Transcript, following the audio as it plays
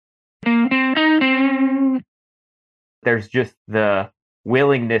There's just the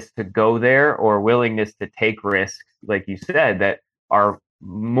willingness to go there or willingness to take risks, like you said, that are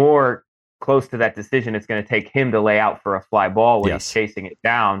more close to that decision. It's going to take him to lay out for a fly ball when he's chasing it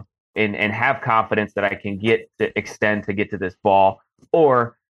down and have confidence that I can get to extend to get to this ball,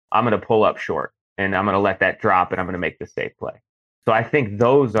 or I'm going to pull up short and I'm going to let that drop and I'm going to make the safe play. So I think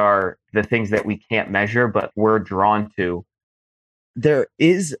those are the things that we can't measure, but we're drawn to. There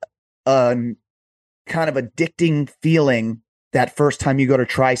is a kind of addicting feeling that first time you go to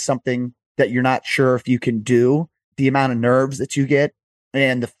try something that you're not sure if you can do, the amount of nerves that you get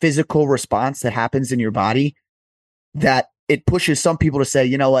and the physical response that happens in your body, that it pushes some people to say,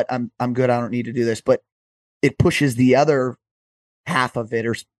 you know what, I'm good. I don't need to do this. But it pushes the other half of it,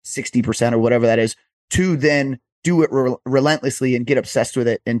 or 60% or whatever that is, to then do it relentlessly and get obsessed with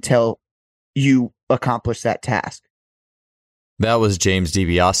it until you accomplish that task. That was James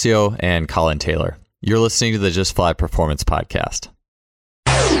DiBiasio and Colin Taylor. You're listening to the Just Fly Performance Podcast.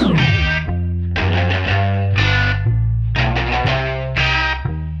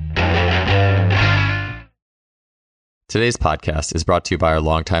 Today's podcast is brought to you by our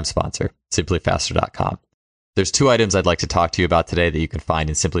longtime sponsor, SimplyFaster.com. There's 2 items I'd like to talk to you about today that you can find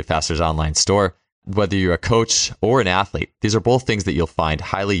in Simply Faster's online store. Whether you're a coach or an athlete, these are both things that you'll find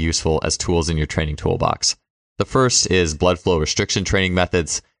highly useful as tools in your training toolbox. The first is blood flow restriction training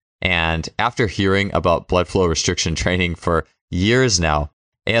methods. And after hearing about blood flow restriction training for years now,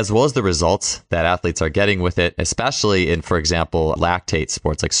 as well as the results that athletes are getting with it, especially in, for example, lactate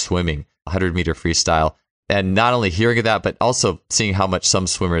sports like swimming, 100-meter freestyle, and not only hearing of that, but also seeing how much some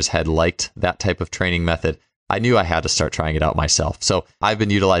swimmers had liked that type of training method, I knew I had to start trying it out myself. So I've been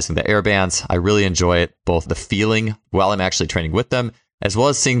utilizing the Air Bands. I really enjoy it, both the feeling while I'm actually training with them, as well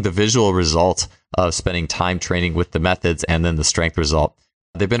as seeing the visual result of spending time training with the methods and then the strength result.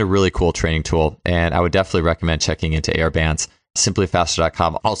 They've been a really cool training tool, and I would definitely recommend checking into Air Bands.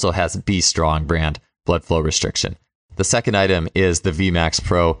 SimplyFaster.com also has B Strong brand blood flow restriction. The second item is the VMAX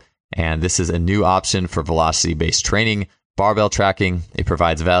Pro, and this is a new option for velocity-based training, barbell tracking. It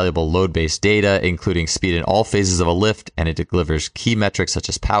provides valuable load-based data, including speed in all phases of a lift, and it delivers key metrics such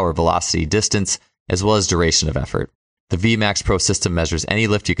as power, velocity, distance, as well as duration of effort. The VMAX Pro system measures any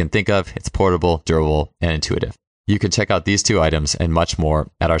lift you can think of. It's portable, durable, and intuitive. You can check out these 2 items and much more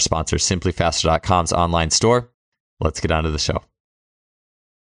at our sponsor, SimplyFaster.com's online store. Let's get on to the show.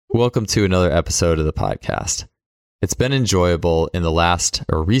 Welcome to another episode of the podcast. It's been enjoyable in the last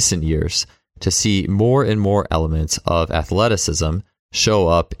or recent years to see more and more elements of athleticism show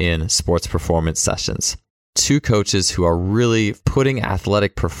up in sports performance sessions. 2 coaches who are really putting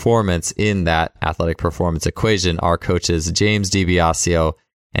athletic performance in that athletic performance equation are coaches James DiBiasio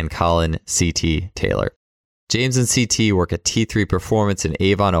and Colin C.T. Taylor. James and CT work at T3 Performance in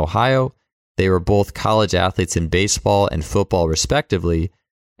Avon, Ohio. They were both college athletes in baseball and football, respectively.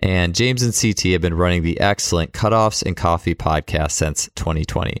 And James and CT have been running the excellent Cutoffs and Coffee podcast since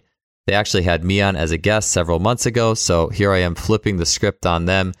 2020. They actually had me on as a guest several months ago, so here I am flipping the script on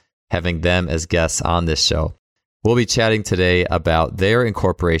them, having them as guests on this show. We'll be chatting today about their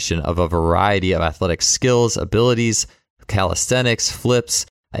incorporation of a variety of athletic skills, abilities, calisthenics, flips,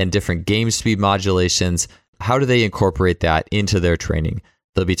 and different game speed modulations. How do they incorporate that into their training?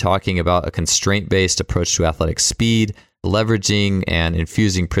 They'll be talking about a constraint-based approach to athletic speed, leveraging and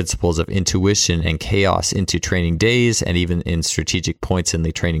infusing principles of intuition and chaos into training days and even in strategic points in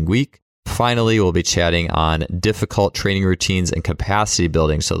the training week. Finally, we'll be chatting on difficult training routines and capacity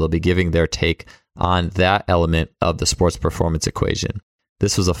building, so they'll be giving their take on that element of the sports performance equation.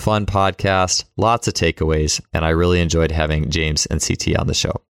 This was a fun podcast, lots of takeaways, and I really enjoyed having James and CT on the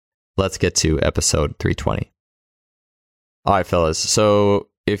show. Let's get to episode 320. All right, fellas. So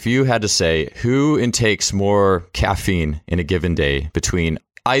if you had to say who intakes more caffeine in a given day between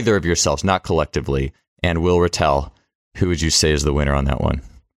either of yourselves, not collectively, and Will Rattel, who would you say is the winner on that one?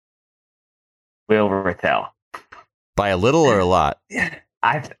 Will Rattel. By a little or a lot?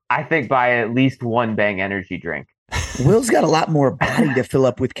 I think by at least one Bang energy drink. Will's got a lot more body to fill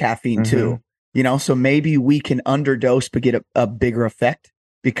up with caffeine too. You know, so maybe we can underdose but get a bigger effect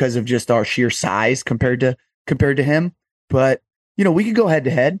because of just our sheer size compared to him. But you know, we could go head to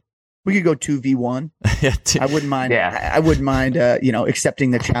head. We could go 2v1. I wouldn't mind. Yeah. I wouldn't mind.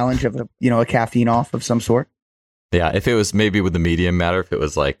 Accepting the challenge of a caffeine off of some sort. Yeah, if it was maybe with the medium matter, if it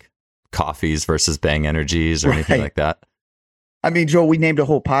was like coffees versus Bang energies or anything like that. I mean, Joel, we named a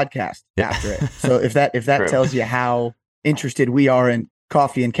whole podcast after it. So if that tells you how interested we are in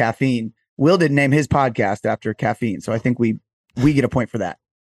coffee and caffeine, Will didn't name his podcast after caffeine. So I think we get a point for that.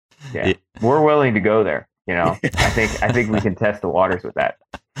 Yeah. We're willing to go there. You know, I think we can test the waters with that.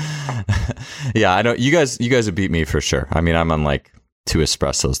 Yeah, I know you guys would beat me for sure. I mean, I'm on like 2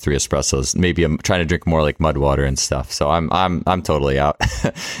 espressos, 3 espressos. Maybe I'm trying to drink more like mud water and stuff. So I'm totally out.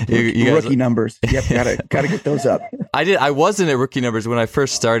 you guys, rookie numbers. Yep, gotta get those up. I wasn't at rookie numbers when I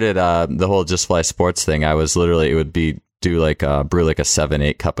first started the whole Just Fly Sports thing. I was literally, it would be brew like a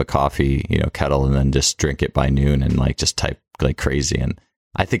 7-8 cup of coffee, kettle, and then just drink it by noon and like just type like crazy. And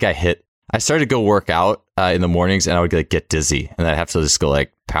I think I started to go work out in the mornings, and I would like get dizzy, and I'd have to just go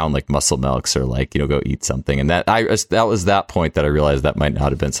like pound like muscle milks or like go eat something. And that was that point that I realized that might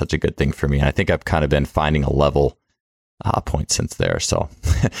not have been such a good thing for me. And I think I've kind of been finding a level point since there. So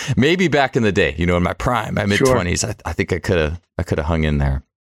maybe back in the day, in my prime, my mid-20s, I think I could have hung in there.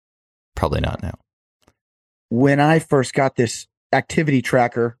 Probably not now. When I first got this activity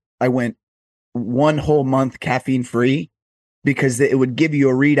tracker, I went 1 whole month caffeine free because it would give you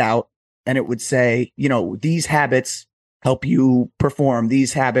a readout. And it would say, these habits help you perform.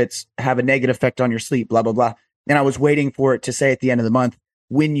 These habits have a negative effect on your sleep, blah, blah, blah. And I was waiting for it to say at the end of the month,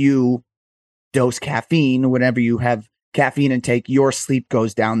 when you dose caffeine, whenever you have caffeine intake, your sleep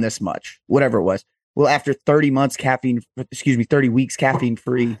goes down this much, whatever it was. Well, after 30 weeks caffeine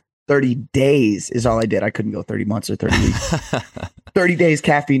free, 30 days is all I did. I couldn't go 30 months or 30 weeks. 30 days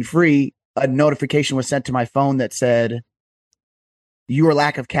caffeine free. A notification was sent to my phone that said, your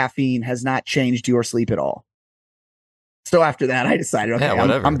lack of caffeine has not changed your sleep at all. So after that, I decided, okay,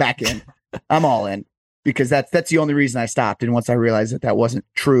 I'm back in. I'm all in, because that's the only reason I stopped. And once I realized that wasn't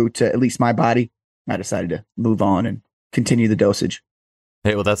true to at least my body, I decided to move on and continue the dosage.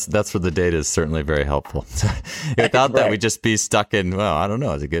 Hey, well, that's where the data is certainly very helpful. Without that, we'd just be stuck in, well, I don't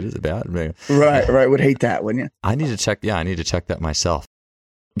know, is it good, is it bad? Right. Would hate that, wouldn't you? I need to check that myself.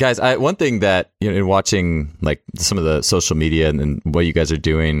 Guys, one thing that, in watching like some of the social media and what you guys are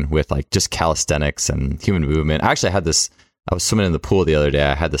doing with like just calisthenics and human movement, I was swimming in the pool the other day.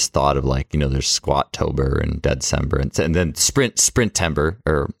 I had this thought of like, there's Squat-tober and Dead-cember and then Sprint-tember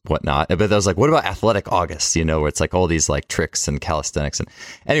or whatnot. But I was like, what about Athletic August, where it's like all these like tricks and calisthenics. And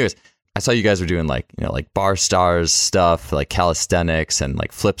anyways, I saw you guys were doing like, like bar stars stuff, like calisthenics and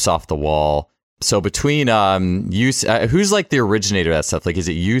like flips off the wall. So between who's like the originator of that stuff? Like, is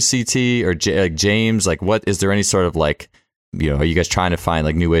it UCT or James? Like, what is there any sort of like, are you guys trying to find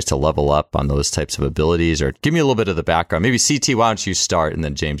like new ways to level up on those types of abilities? Or give me a little bit of the background. Maybe CT, why don't you start, and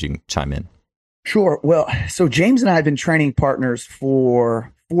then James, you can chime in. Sure. Well, so James and I have been training partners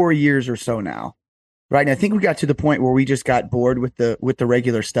for 4 years or so now, right? And I think we got to the point where we just got bored with the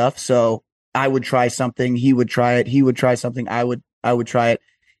regular stuff. So I would try something, he would try it, he would try something, I would try it.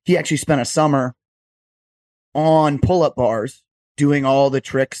 He actually spent a summer on pull-up bars doing all the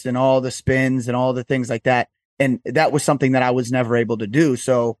tricks and all the spins and all the things like that. And that was something that I was never able to do.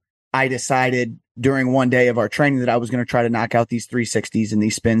 So I decided during one day of our training that I was going to try to knock out these 360s and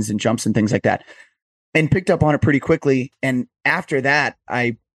these spins and jumps and things like that, and picked up on it pretty quickly. And after that,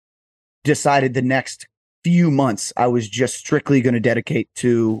 I decided the next few months I was just strictly going to dedicate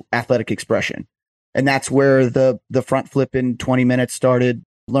to athletic expression. And that's where the front flip in 20 minutes started.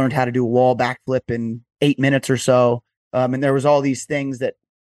 Learned how to do a wall backflip in 8 minutes or so. And there was all these things that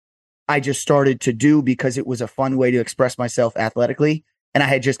I just started to do because it was a fun way to express myself athletically. And I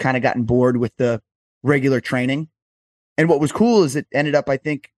had just kind of gotten bored with the regular training. And what was cool is it ended up, I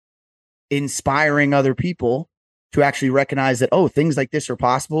think, inspiring other people to actually recognize that, things like this are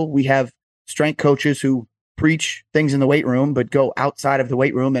possible. We have strength coaches who preach things in the weight room, but go outside of the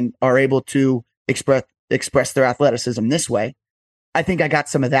weight room and are able to express their athleticism this way. I think I got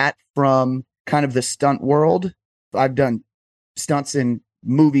some of that from kind of the stunt world. I've done stunts in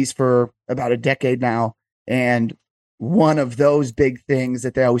movies for about a decade now. And one of those big things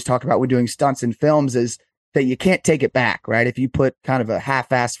that they always talk about when doing stunts in films is that you can't take it back, right? If you put kind of a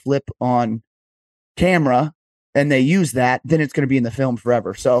half-ass flip on camera and they use that, then it's going to be in the film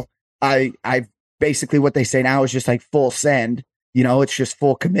forever. So I basically what they say now is just like full send, it's just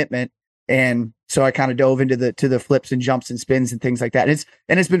full commitment. And so I kind of dove into the flips and jumps and spins and things like that.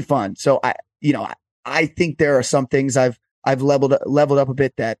 And it's been fun. So I think there are some things I've leveled up a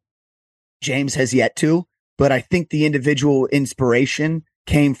bit that James has yet to, but I think the individual inspiration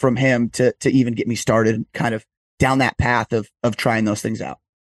came from him to even get me started kind of down that path of trying those things out.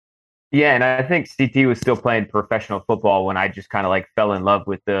 Yeah, and I think CT was still playing professional football when I just kind of like fell in love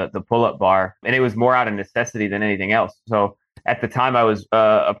with the pull-up bar, and it was more out of necessity than anything else. So at the time, I was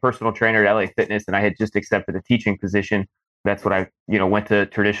a personal trainer at LA Fitness, and I had just accepted a teaching position. That's what I, went to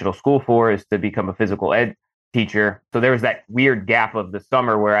traditional school for, is to become a physical ed teacher. So there was that weird gap of the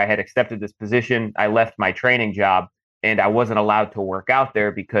summer where I had accepted this position. I left my training job, and I wasn't allowed to work out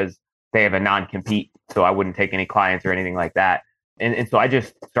there because they have a non-compete. So I wouldn't take any clients or anything like that. And so I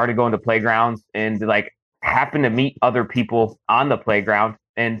just started going to playgrounds and like happened to meet other people on the playground.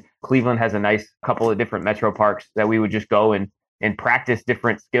 And Cleveland has a nice couple of different metro parks that we would just go and practice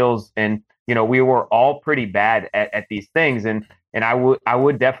different skills. And, you know, we were all pretty bad at these things. And I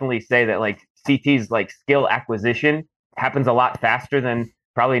would definitely say that like CT's like skill acquisition happens a lot faster than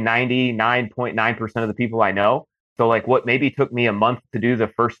probably 99.9% of the people I know. So like what maybe took me a month to do the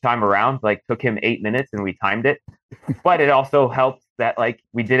first time around, like took him 8 minutes and we timed it. But it also helped that like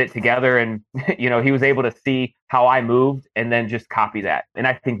we did it together and, you know, he was able to see how I moved and then just copy that. And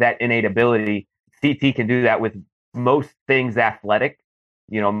I think that innate ability, CT can do that with most things athletic,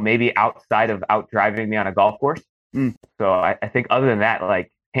 you know, maybe outside of out driving me on a golf course. So I think other than that,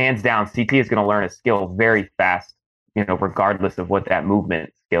 like hands down, CT is going to learn a skill very fast, you know, regardless of what that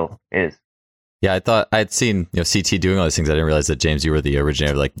movement skill is. Yeah, I thought I'd seen, you know, CT doing all these things. I didn't realize that, James, you were the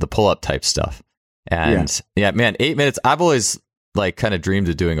originator of like the pull-up type stuff. And yeah, man, 8 minutes. I've always like kind of dreamed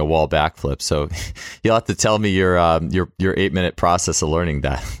of doing a wall backflip. So you'll have to tell me your 8 minute process of learning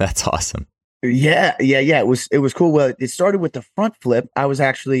that. That's awesome. Yeah. It was cool. Well, it started with the front flip.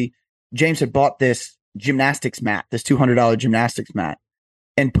 James had bought this gymnastics mat, this $200 gymnastics mat,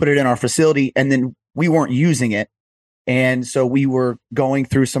 and put it in our facility. And then we weren't using it. And so we were going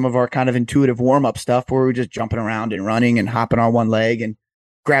through some of our kind of intuitive warm-up stuff where we were just jumping around and running and hopping on one leg, and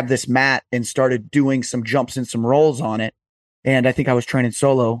grabbed this mat and started doing some jumps and some rolls on it. And I think I was training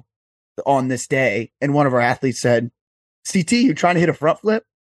solo on this day. And one of our athletes said, CT, you trying to hit a front flip?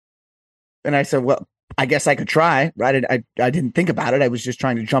 And I said, well, I guess I could try, right? I didn't think about it. I was just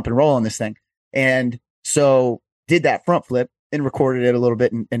trying to jump and roll on this thing. And so did that front flip and recorded it a little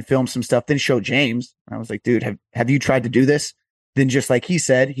bit and filmed some stuff, then showed James. I was like, dude, have you tried to do this? Then just like he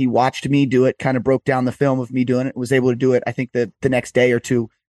said, he watched me do it, kind of broke down the film of me doing it, was able to do it, I think the next day or two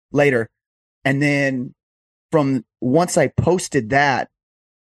later. And then from once I posted that,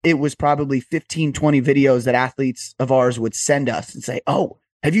 it was probably 15, 20 videos that athletes of ours would send us and say, oh,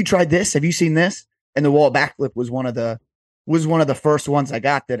 have you tried this? Have you seen this? And the wall backflip was one of the first ones I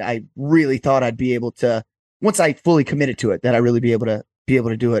got that I really thought I'd be able to, once I fully committed to it, that I really be able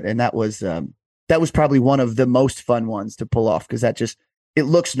to do it. And that was probably one of the most fun ones to pull off, because it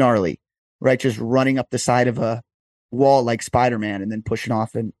looks gnarly, right? Just running up the side of a wall like Spider-Man and then pushing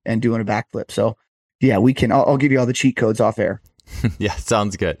off and doing a backflip. So yeah, I'll give you all the cheat codes off air. Yeah,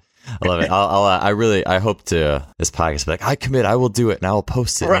 sounds good. I love it. I hope to this podcast be like, I commit, I will do it, and I will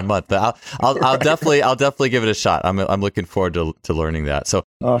post it in a month. But I'll definitely give it a shot. I'm looking forward to learning that. So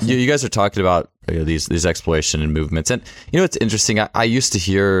awesome. You guys are talking about these exploration and movements, and you know it's interesting. I used to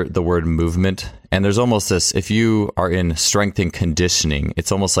hear the word movement, and there's almost this. If you are in strength and conditioning,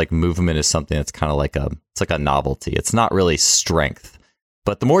 it's almost like movement is something that's kind of like a novelty. It's not really strength,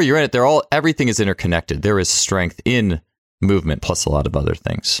 but the more you're in it, everything is interconnected. There is strength in movement plus a lot of other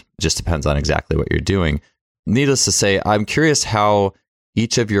things. It just depends on exactly what you're doing. Needless to say, I'm curious how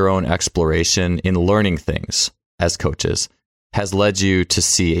each of your own exploration in learning things as coaches has led you to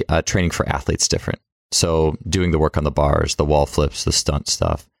see training for athletes different. So doing the work on the bars, the wall flips, the stunt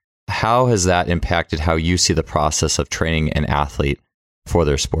stuff. How has that impacted how you see the process of training an athlete for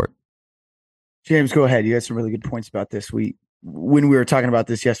their sport? James, go ahead. You had some really good points about this. When we were talking about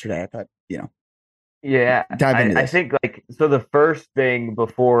this yesterday, I thought, yeah, dive into this. I think so the first thing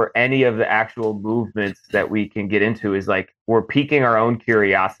before any of the actual movements that we can get into is like we're piquing our own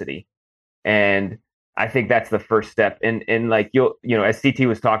curiosity. And I think that's the first step. And like as CT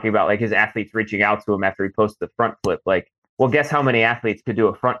was talking about, like his athletes reaching out to him after he posted the front flip, like, well, guess how many athletes could do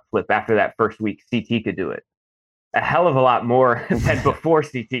a front flip after that first week CT could do it? A hell of a lot more than before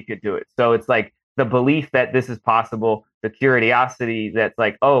CT could do it. So it's like the belief that this is possible, the curiosity that's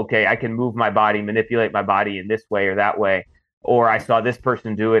like, oh, okay, I can move my body, manipulate my body in this way or that way. Or I saw this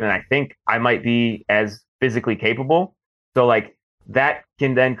person do it and I think I might be as physically capable. So like that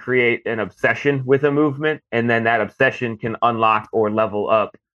can then create an obsession with a movement. And then that obsession can unlock or level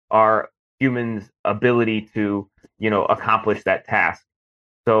up our humans' ability to, accomplish that task.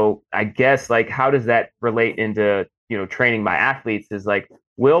 So I guess like, how does that relate into, training my athletes is like,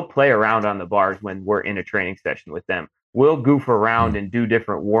 we'll play around on the bars when we're in a training session with them. We'll goof around and do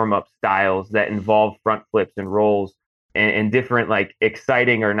different warm-up styles that involve front flips and rolls and different like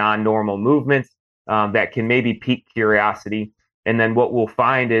exciting or non-normal movements that can maybe pique curiosity. And then what we'll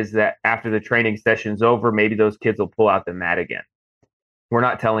find is that after the training session's over, maybe those kids will pull out the mat again. We're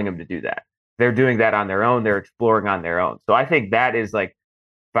not telling them to do that. They're doing that on their own. They're exploring on their own. So I think that is like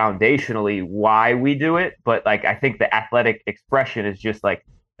foundationally why we do it. But like, I think the athletic expression is just like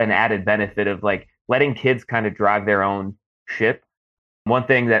an added benefit of like letting kids kind of drive their own ship One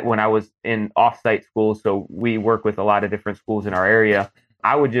thing that when I was in offsite schools, so we work with a lot of different schools in our area,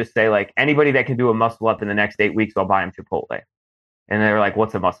 I would just say, like, anybody that can do a muscle up in the next 8 weeks, I'll buy them Chipotle. And they're like,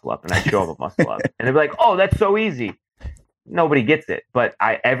 what's a muscle up? And I show them a muscle up. And they'd be like, oh, that's so easy. Nobody gets it. But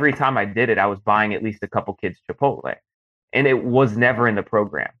every time I did it, I was buying at least a couple kids Chipotle. And it was never in the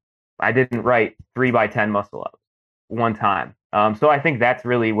program. I didn't write 3x10 muscle ups one time. So I think that's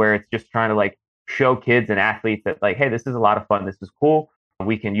really where it's just trying to like show kids and athletes that, like, hey, this is a lot of fun. This is cool.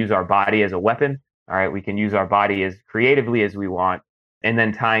 We can use our body as a weapon. All right. We can use our body as creatively as we want. And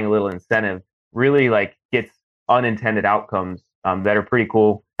then tying a little incentive really like gets unintended outcomes that are pretty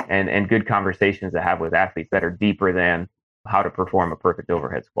cool and good conversations to have with athletes that are deeper than how to perform a perfect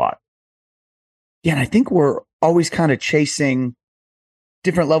overhead squat. Yeah. And I think we're always kind of chasing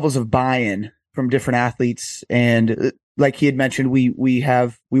different levels of buy-in from different athletes. And like he had mentioned, we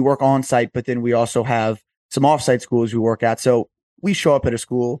work on site, but then we also have some off-site schools we work at. So we show up at a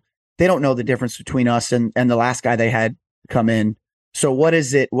school, they don't know the difference between us and the last guy they had come in. So what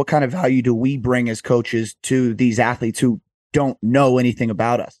kind of value do we bring as coaches to these athletes who don't know anything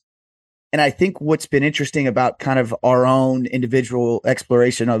about us? And I think what's been interesting about kind of our own individual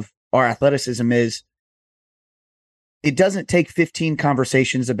exploration of our athleticism is it doesn't take 15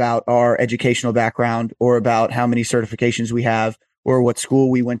 conversations about our educational background or about how many certifications we have or what school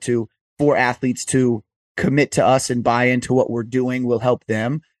we went to for athletes to commit to us and buy into what we're doing will help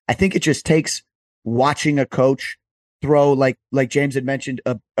them. I think it just takes watching a coach throw, like James had mentioned,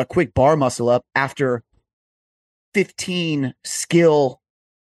 a quick bar muscle up after 15 skill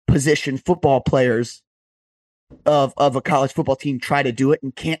position football players of a college football team try to do it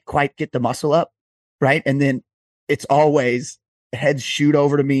and can't quite get the muscle up, right? And then it's always heads shoot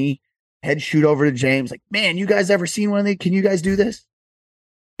over to me, head shoot over to James, like, man, you guys ever seen one of these? Can you guys do this?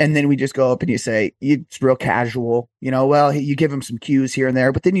 And then we just go up and you say, it's real casual, well, you give them some cues here and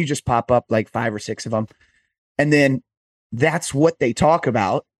there, but then you just pop up like 5 or 6 of them. And then that's what they talk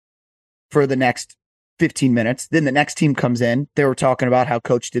about for the next 15 minutes. Then the next team comes in. They were talking about how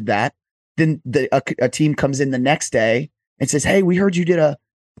coach did that. Then a team comes in the next day and says, hey, we heard you did a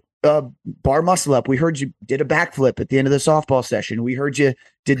bar muscle up. We heard you did a backflip at the end of the softball session. We heard you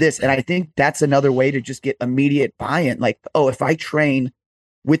did this. And I think that's another way to just get immediate buy-in. Like, oh, if I train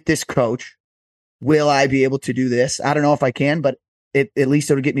with this coach, will I be able to do this? I don't know if I can, but at least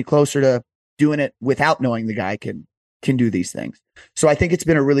it'll get me closer to doing it without knowing the guy can do these things. So I think it's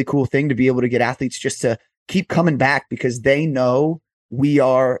been a really cool thing to be able to get athletes just to keep coming back because they know we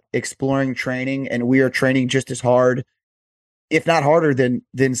are exploring training and we are training just as hard, if not harder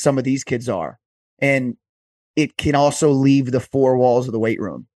than some of these kids are. And it can also leave the 4 walls of the weight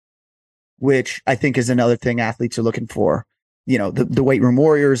room, which I think is another thing athletes are looking for. The weight room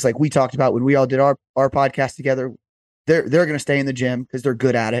warriors, like we talked about when we all did our podcast together, they're going to stay in the gym because they're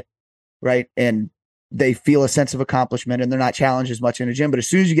good at it. Right. And they feel a sense of accomplishment and they're not challenged as much in a gym. But as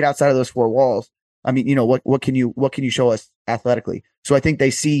soon as you get outside of those 4 walls, I mean, what can you show us athletically? So I think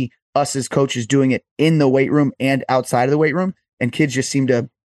they see us as coaches doing it in the weight room and outside of the weight room. And kids just seem to,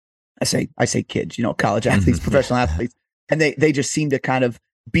 I say kids, college athletes, professional athletes, and they just seem to kind of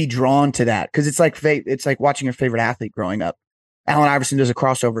be drawn to that. Cause it's like watching your favorite athlete growing up. Allen Iverson does a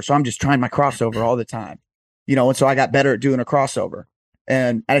crossover. So I'm just trying my crossover all the time, and so I got better at doing a crossover.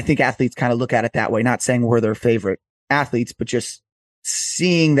 And I think athletes kind of look at it that way, not saying we're their favorite athletes, but just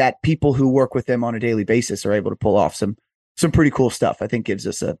seeing that people who work with them on a daily basis are able to pull off some pretty cool stuff, I think gives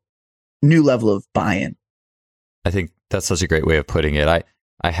us a new level of buy-in. I think that's such a great way of putting it.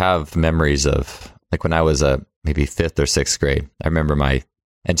 I have memories of like when I was maybe 5th or 6th grade. I remember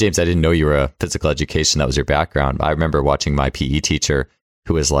and James, I didn't know you were a physical education. That was your background. I remember watching my PE teacher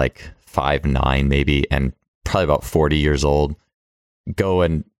who was like 5'9" maybe, and probably about 40 years old, go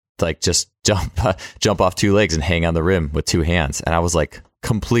and like just jump off 2 legs and hang on the rim with 2 hands. And I was like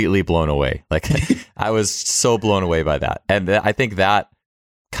completely blown away. Like I was so blown away by that. And I think that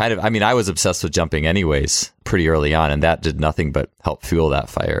kind of, I was obsessed with jumping anyways pretty early on, and that did nothing but help fuel that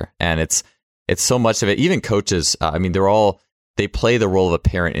fire. And it's so much of it, even coaches, they play the role of a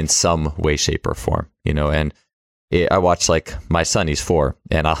parent in some way, shape or form, and I watch like my son, he's 4,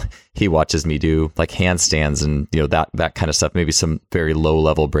 and he watches me do like handstands and, that kind of stuff, maybe some very low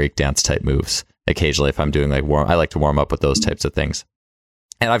level breakdance type moves. Occasionally, if I'm doing I like to warm up with those types of things.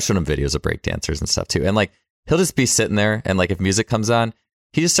 And I've shown him videos of breakdancers and stuff too. And like, he'll just be sitting there and like, if music comes on,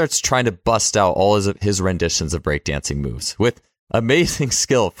 he just starts trying to bust out all his renditions of breakdancing moves with amazing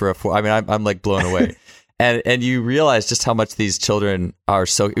skill for a 4. I'm like blown away. And you realize just how much these children are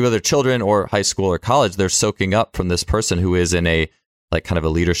whether children or high school or college, they're soaking up from this person who is in a like kind of a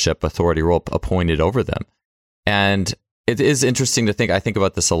leadership authority role appointed over them. And it is interesting to think. I think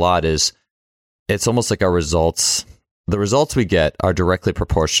about this a lot. Is it's almost like our results. The results we get are directly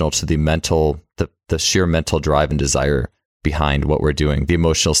proportional to the sheer mental drive and desire behind what we're doing, the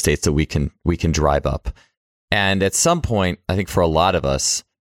emotional states that we can drive up. And at some point, I think for a lot of us,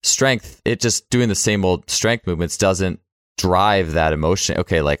 strength, it just doing the same old strength movements doesn't drive that emotion.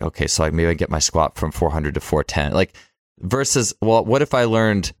 Okay, so maybe I get my squat from 400 to 410. Like versus, well, what if I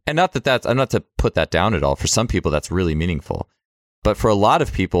learned, and I'm not to put that down at all. For some people, that's really meaningful. But for a lot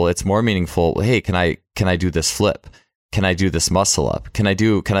of people, it's more meaningful. Hey, can I do this flip? Can I do this muscle up? Can I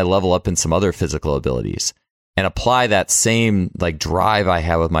level up in some other physical abilities and apply that same like drive I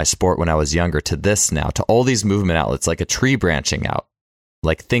had with my sport when I was younger to this now, to all these movement outlets, like a tree branching out,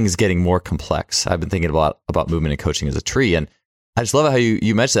 like things getting more complex. I've been thinking about movement and coaching as a tree. And I just love how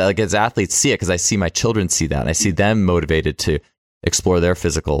you mentioned that, like as athletes see it, because I see my children see that and I see them motivated to explore their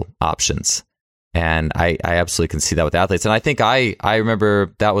physical options. And I absolutely can see that with athletes. And I think I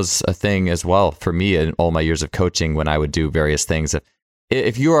remember that was a thing as well for me in all my years of coaching when I would do various things.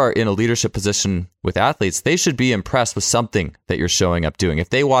 If you are in a leadership position with athletes, they should be impressed with something that you're showing up doing.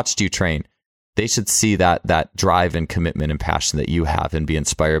 If they watched you train, they should see that drive and commitment and passion that you have and be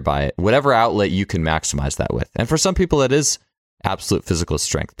inspired by it, whatever outlet you can maximize that with. And for some people, that is absolute physical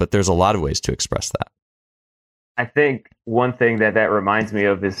strength, but there's a lot of ways to express that. I think one thing that reminds me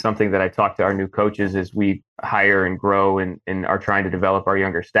of is something that I talk to our new coaches as we hire and grow and are trying to develop our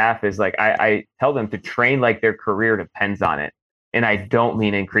younger staff is like, I tell them to train like their career depends on it. And I don't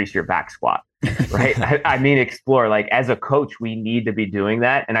mean increase your back squat, right? I mean, explore. Like as a coach, we need to be doing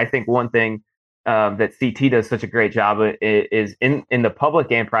that. And I think one thing that CT does such a great job is in the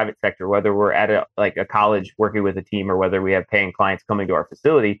public and private sector, whether we're at a college working with a team or whether we have paying clients coming to our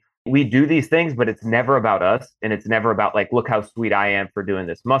facility, we do these things, but it's never about us. And it's never about like, look how sweet I am for doing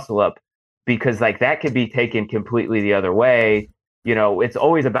this muscle up, because like that could be taken completely the other way. You know, it's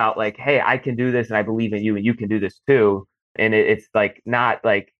always about like, hey, I can do this and I believe in you and you can do this too. And it's like not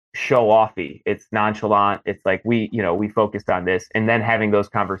like show offy. It's nonchalant. It's like we focused on this, and then having those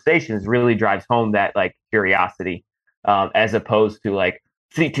conversations really drives home that like curiosity, as opposed to like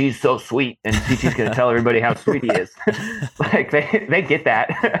CT's so sweet and CT's going to tell everybody how sweet he is. Like they get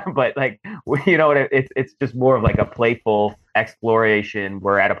that, but like it's just more of like a playful exploration.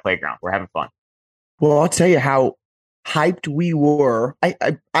 We're at a playground. We're having fun. Well, I'll tell you how hyped we were.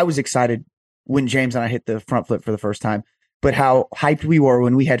 I was excited when James and I hit the front flip for the first time. But how hyped we were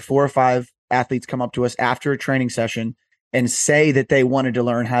when we had 4 or 5 athletes come up to us after a training session and say that they wanted to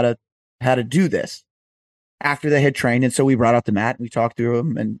learn how to do this after they had trained. And so we brought out the mat, we talked through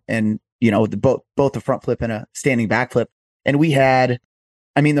them and both the front flip and a standing back flip. And we had,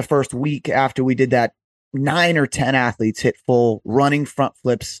 the first week after we did that, 9 or 10 athletes hit full running front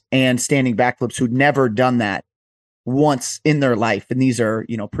flips and standing back flips who'd never done that once in their life. And these are,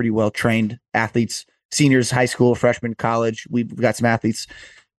 pretty well trained athletes. Seniors, high school, freshmen, college. We've got some athletes,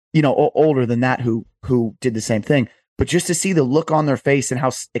 older than that who did the same thing. But just to see the look on their face and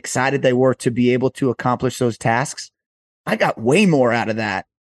how excited they were to be able to accomplish those tasks, I got way more out of that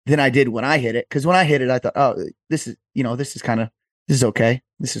than I did when I hit it. Because when I hit it, I thought, oh, this is okay.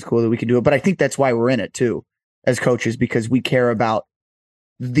 This is cool that we can do it. But I think that's why we're in it too, as coaches, because we care about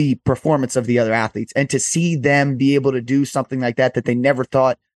the performance of the other athletes, and to see them be able to do something like that they never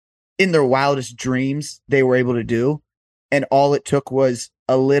thought in their wildest dreams they were able to do. And all it took was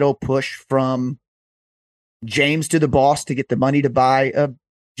a little push from James to the boss to get the money to buy a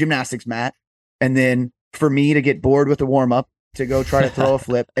gymnastics mat. And then for me to get bored with a warm up to go try to throw a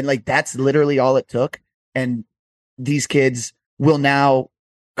flip. And like, that's literally all it took. And these kids will now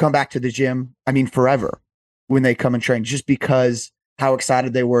come back to the gym, forever, when they come and train, just because how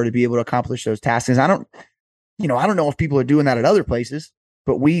excited they were to be able to accomplish those tasks. And I don't know if people are doing that at other places,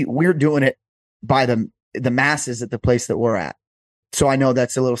 but we're doing it by the masses at the place that we're at. So I know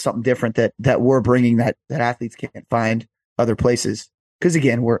that's a little something different that we're bringing that athletes can't find other places. Because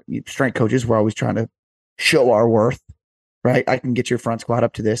again, we're strength coaches. We're always trying to show our worth, right? I can get your front squat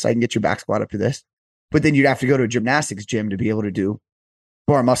up to this. I can get your back squat up to this. But then you'd have to go to a gymnastics gym to be able to do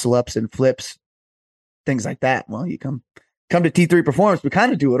bar muscle ups and flips, things like that. Well, you come to T3 Performance, we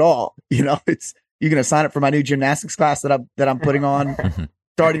kind of do it all. It's, you're going to sign up for my new gymnastics class that I'm putting on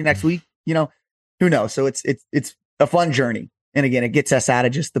starting next week. Who knows? So it's a fun journey. And again, it gets us out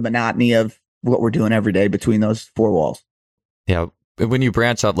of just the monotony of what we're doing every day between those 4 walls. Yeah. When you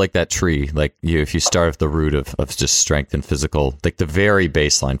branch out like that tree, like if you start at the root of just strength and physical, like the very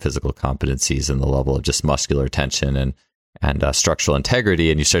baseline physical competencies and the level of just muscular tension and structural integrity,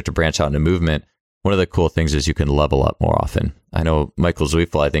 and you start to branch out into movement, one of the cool things is you can level up more often. I know Michael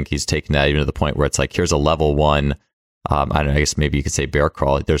Zweifel, I think he's taken that even to the point where it's like, here's a level 1 I don't know, I guess maybe you could say bear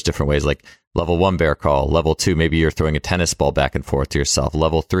crawl. There's different ways, like level 1 bear crawl, level 2, maybe you're throwing a tennis ball back and forth to yourself.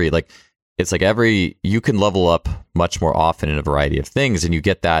 Level 3, like it's like you can level up much more often in a variety of things. And you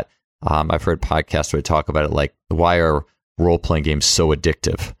get that. I've heard podcasts where they talk about it, like why are role-playing games so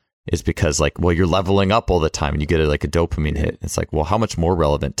addictive? Is because like, well, you're leveling up all the time and you get like a dopamine hit. It's like, well, how much more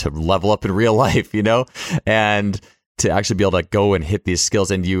relevant to level up in real life, and to actually be able to go and hit these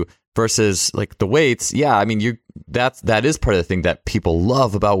skills and versus like the weights. Yeah. I mean, that is part of the thing that people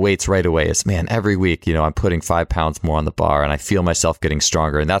love about weights right away is, man, every week, I'm putting 5 pounds more on the bar and I feel myself getting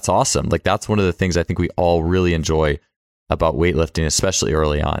stronger. And that's awesome. Like that's one of the things I think we all really enjoy about weightlifting, especially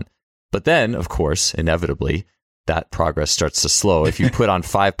early on. But then, of course, inevitably, that progress starts to slow. If you put on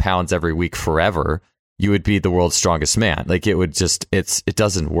 5 pounds every week forever, you would be the world's strongest man. Like it would just, it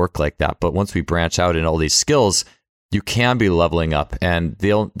doesn't work like that. But once we branch out in all these skills, you can be leveling up. And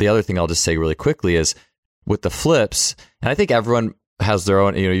the other thing I'll just say really quickly is with the flips, and I think everyone has their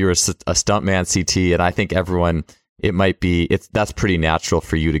own, you're a stuntman CT, and I think everyone, that's pretty natural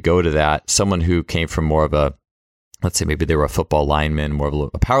for you to go to that. Someone who came from more of a, let's say maybe they were a football lineman, more of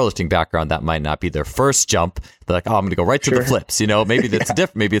a powerlifting background, that might not be their first jump. They're like, oh, I'm going to go right to the flips. Maybe that's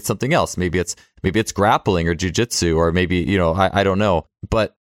different. Maybe it's something else. Maybe it's grappling or jujitsu, or maybe, I don't know.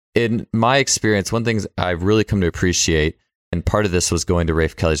 But in my experience, one thing I've really come to appreciate, and part of this was going to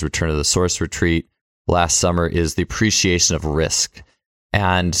Rafe Kelly's Return to the Source retreat last summer, is the appreciation of risk.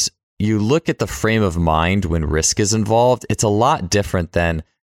 And you look at the frame of mind when risk is involved, it's a lot different than,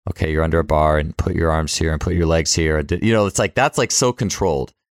 okay, you're under a bar and put your arms here and put your legs here. It's like, that's like so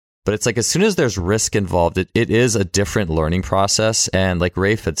controlled. But it's like, as soon as there's risk involved, it is a different learning process. And like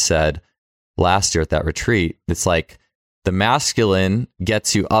Rafe had said last year at that retreat, it's like the masculine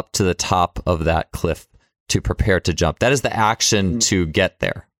gets you up to the top of that cliff to prepare to jump. That is the action to get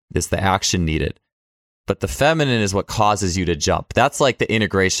there. It's the action needed. But the feminine is what causes you to jump. That's like the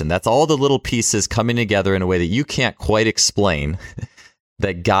integration. That's all the little pieces coming together in a way that you can't quite explain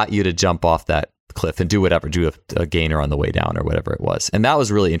that got you to jump off that cliff and do whatever, do a gainer on the way down or whatever it was. And that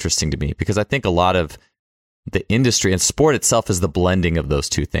was really interesting to me, because I think a lot of the industry and sport itself is the blending of those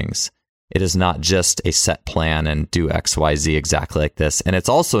two things. It is not just a set plan and do X, Y, Z exactly like this. And it's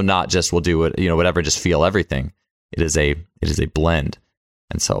also not just we'll do it, whatever, just feel everything. It is a blend.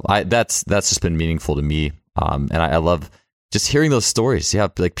 And so that's just been meaningful to me. And I love just hearing those stories. Yeah.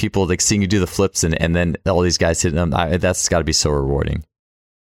 Like people like seeing you do the flips and then all these guys hitting them. That's got to be so rewarding.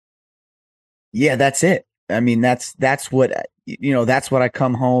 Yeah, that's it. I mean, that's what, that's what I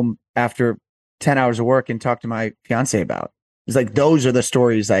come home after 10 hours of work and talk to my fiance about. It's like, those are the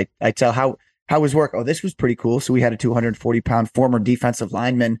stories I tell. How was work? Oh, this was pretty cool. So we had a 240-pound former defensive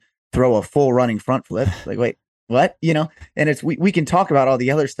lineman throw a full running front flip. Like, wait, what? And it's, we can talk about all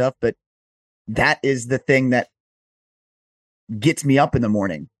the other stuff, but that is the thing that gets me up in the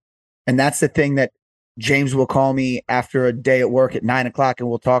morning. And that's the thing that James will call me after a day at work at 9:00 and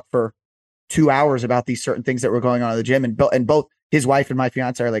we'll talk for 2 hours about these certain things that were going on at the gym. And both his wife and my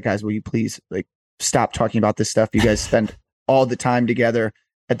fiance are like, guys, will you please like stop talking about this stuff? You guys spend all the time together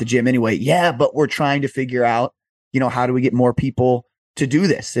at the gym anyway. Yeah, but we're trying to figure out, how do we get more people to do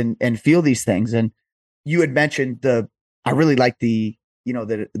this and feel these things? And you had mentioned I really like the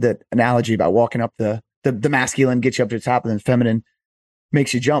analogy about walking up the masculine gets you up to the top and then feminine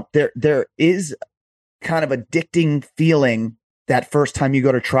makes you jump. There is kind of addicting feeling that first time you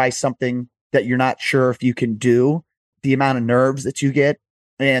go to try something that you're not sure if you can do, the amount of nerves that you get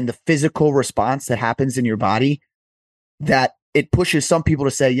and the physical response that happens in your body, that it pushes some people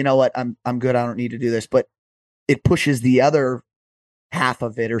to say, you know what, I'm good. I don't need to do this. But it pushes the other half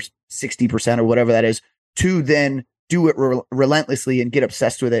of it, or 60% or whatever that is, to then do it relentlessly and get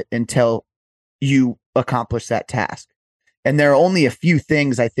obsessed with it until you accomplish that task. And there are only a few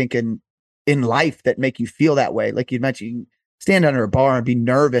things I think in life that make you feel that way. Like you mentioned, you can stand under a bar and be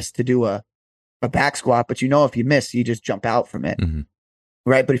nervous to do a back squat, but if you miss, you just jump out from it. Mm-hmm.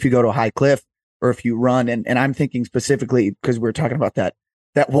 Right. But if you go to a high cliff or if you run, and I'm thinking specifically because we were talking about that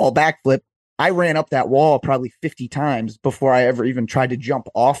wall backflip, I ran up that wall probably 50 times before I ever even tried to jump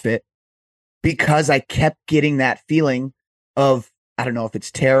off it, because I kept getting that feeling of, I don't know if it's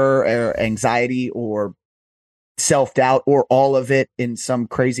terror or anxiety or self-doubt or all of it in some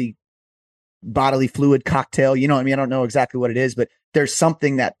crazy bodily fluid cocktail. You know what I mean? I don't know exactly what it is, but there's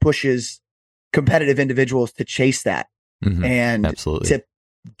something that pushes competitive individuals to chase that. Mm-hmm. And absolutely, to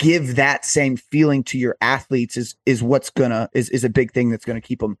give that same feeling to your athletes is what's is a big thing that's going to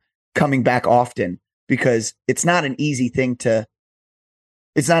keep them coming back often, because it's not an easy thing to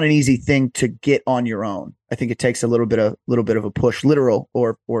get on your own. I think it takes a little bit of a push, literal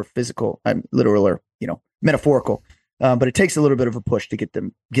or physical, literal or metaphorical. But it takes a little bit of a push to get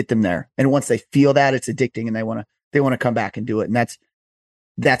them there. And once they feel that, it's addicting, and they want to come back and do it. And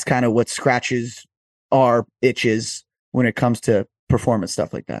that's kind of what scratches our itches when it comes to performance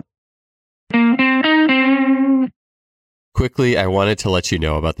stuff like that. Quickly, I wanted to let you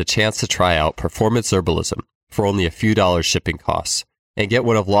know about the chance to try out Performance Herbalism for only a few dollars shipping costs and get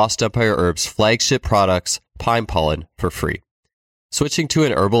one of Lost Empire Herbs' flagship products, Pine Pollen, for free. Switching to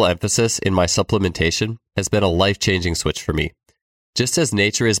an herbal emphasis in my supplementation has been a life-changing switch for me. Just as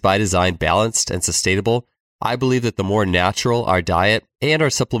nature is by design balanced and sustainable, I believe that the more natural our diet and our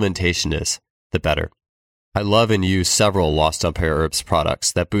supplementation is, the better. I love and use several Lost Empire Herbs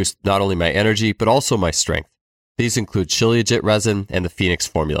products that boost not only my energy, but also my strength. These include Shilajit resin and the Phoenix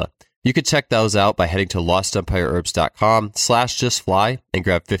formula. You can check those out by heading to lostempireherbs.com/justfly and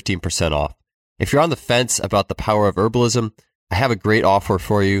grab 15% off. If you're on the fence about the power of herbalism, I have a great offer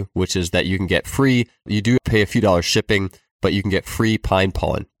for you, which is that you can get free. You do pay a few dollars shipping, but you can get free Pine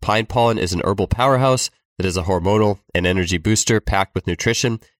Pollen. Pine Pollen is an herbal powerhouse that is a hormonal and energy booster packed with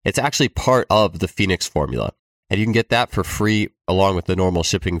nutrition. It's actually part of the Phoenix formula, and you can get that for free along with the normal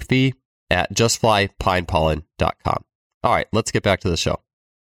shipping fee at justflypinepollen.com. All right, let's get back to the show.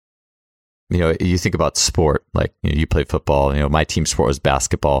 You know, you think about sport, like, you know, you play football, you know, my team sport was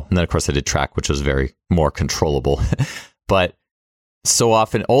basketball. And then of course I did track, which was very more controllable. But so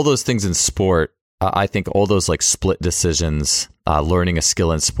often all those things in sport, I think all those like split decisions, learning a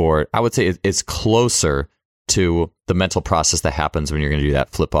skill in sport, I would say it's closer to the mental process that happens when you're going to do that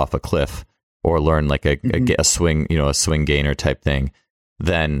flip off a cliff or learn like a swing, you know, a swing gainer type thing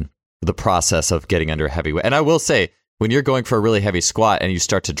than the process of getting under a heavy weight. And I will say, when you're going for a really heavy squat and you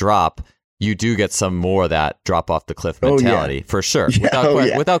start to drop, you do get some more of that drop off the cliff mentality, for sure.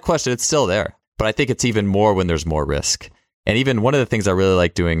 Yeah, without question, it's still there. But I think it's even more when there's more risk. And even one of the things I really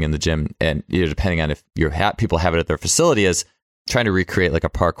like doing in the gym, and you know, depending on if people have it at their facility, is trying to recreate like a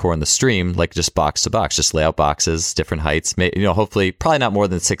parkour in the stream, like just box to box, just lay out boxes, different heights, you know, hopefully probably not more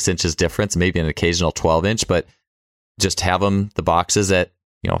than 6 inches difference, maybe an occasional 12-inch, but just have the boxes at,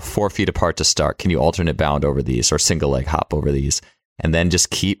 you know, 4 feet apart to start. Can you alternate bound over these or single leg hop over these? And then just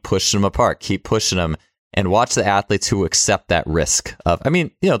keep pushing them apart, keep pushing them, and watch the athletes who accept that risk of, I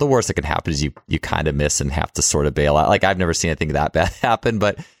mean, you know, the worst that can happen is you kind of miss and have to sort of bail out. Like, I've never seen anything that bad happen,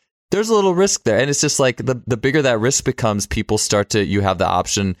 but there's a little risk there. And it's just like the bigger that risk becomes, people you have the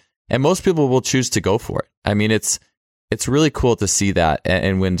option, and most people will choose to go for it. I mean, it's really cool to see that.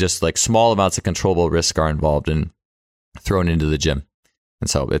 And when just like small amounts of controllable risk are involved and thrown into the gym. And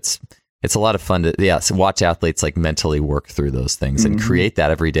so it's a lot of fun to watch athletes like mentally work through those things and create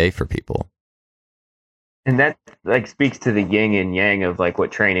that every day for people. And that like speaks to the yin and yang of like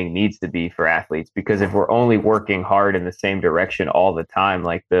what training needs to be for athletes, because if we're only working hard in the same direction all the time,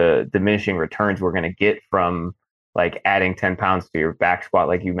 like the diminishing returns we're going to get from like adding 10 pounds to your back squat,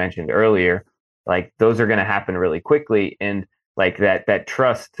 like you mentioned earlier, like those are going to happen really quickly. And like that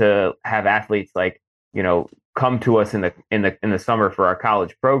trust to have athletes like, you know, come to us in the summer for our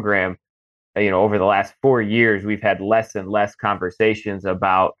college program, you know, over the last 4 years, we've had less and less conversations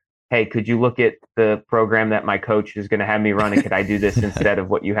about, hey, could you look at the program that my coach is going to have me run, and could I do this instead of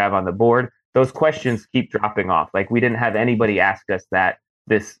what you have on the board? Those questions keep dropping off. Like, we didn't have anybody ask us that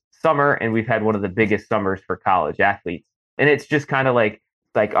this summer, and we've had one of the biggest summers for college athletes. And it's just kind of like,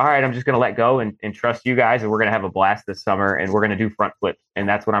 all right, I'm just going to let go and trust you guys, and we're going to have a blast this summer, and we're going to do front flips. And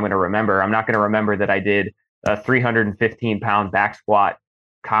that's what I'm going to remember. I'm not going to remember that I did a 315-pound back squat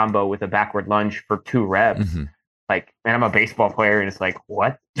combo with a backward lunge for 2 reps. Mm-hmm. Like, man, I'm a baseball player, and it's like,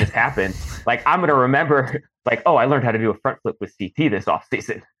 what just happened? Like, I'm going to remember, like, oh, I learned how to do a front flip with CT this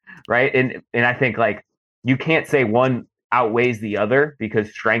offseason, right? And I think, like, you can't say one outweighs the other, because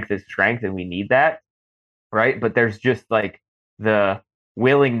strength is strength, and we need that, right? But there's just, like, the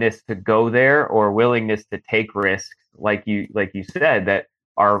willingness to go there or willingness to take risks, like you said, that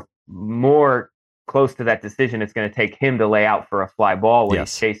are more close to that decision it's going to take him to lay out for a fly ball when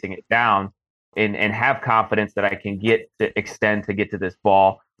he's chasing it down. And have confidence that I can get to extend to get to this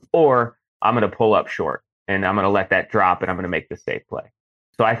ball, or I'm going to pull up short and I'm going to let that drop and I'm going to make the safe play.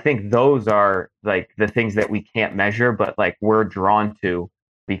 So I think those are like the things that we can't measure, but like we're drawn to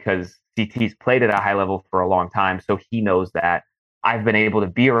because CT's played at a high level for a long time. So he knows that. I've been able to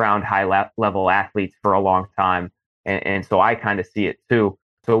be around high level athletes for a long time. And so I kind of see it too.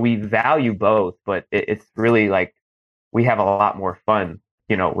 So we value both, but it's really like we have a lot more fun,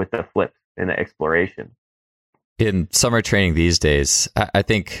 you know, with the flips and the exploration. In summer training these days, I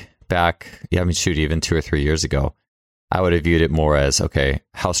think back, even 2 or 3 years ago, I would have viewed it more as, okay,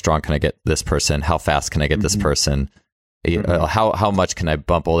 how strong can I get this person? How fast can I get this person? How much can I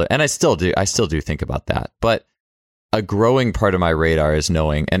bump all it? And I still do think about that. But a growing part of my radar is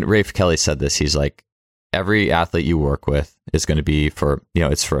knowing, and Rafe Kelly said this, he's like, every athlete you work with is going to be for,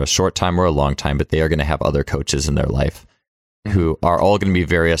 it's for a short time or a long time, but they are going to have other coaches in their life who are all going to be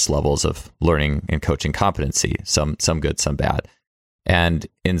various levels of learning and coaching competency, some good, some bad. And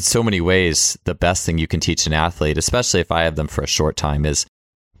in so many ways, the best thing you can teach an athlete, especially if I have them for a short time, is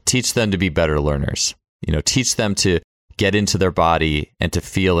teach them to be better learners. Teach them to get into their body and to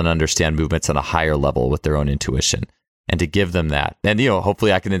feel and understand movements on a higher level with their own intuition, and to give them that. And,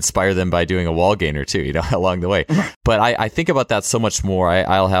 hopefully I can inspire them by doing a wall gainer too, along the way. But I think about that so much more.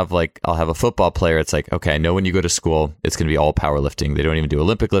 I'll have a football player. It's like, okay, I know when you go to school, it's going to be all powerlifting. They don't even do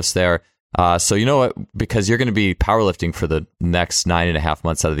Olympic lifts there. So you know what, because you're going to be powerlifting for the next 9.5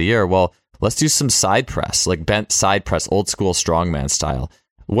 months out of the year. Well, let's do some side press, like bent side press, old school strongman style.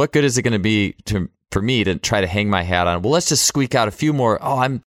 What good is it going to be for me to try to hang my hat on? Well, let's just squeak out a few more.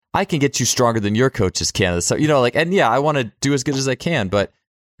 I can get you stronger than your coaches can. So, I want to do as good as I can, but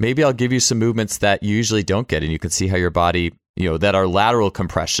maybe I'll give you some movements that you usually don't get. And you can see how your body, that are lateral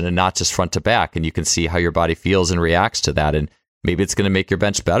compression and not just front to back. And you can see how your body feels and reacts to that. And maybe it's going to make your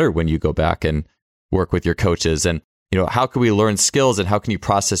bench better when you go back and work with your coaches. And, how can we learn skills, and how can you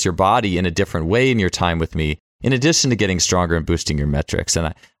process your body in a different way in your time with me, in addition to getting stronger and boosting your metrics?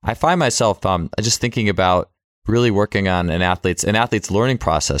 And I find myself just thinking about really working on an athlete's learning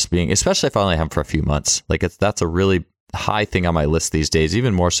process being, especially if I only have them for a few months, that's a really high thing on my list these days,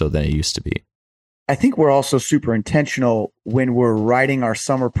 even more so than it used to be. I think we're also super intentional when we're writing our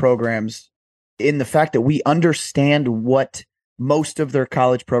summer programs in the fact that we understand what most of their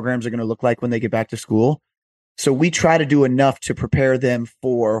college programs are going to look like when they get back to school. So we try to do enough to prepare them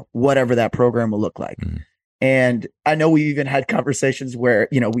for whatever that program will look like. Mm. And I know we even had conversations where,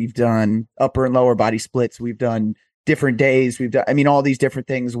 we've done upper and lower body splits. We've done different days. We've done, all these different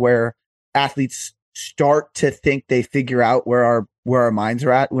things where athletes start to think they figure out where our minds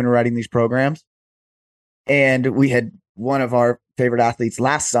are at when we're writing these programs. And we had one of our favorite athletes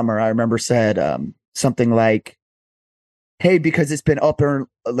last summer, I remember, said something like, hey, because it's been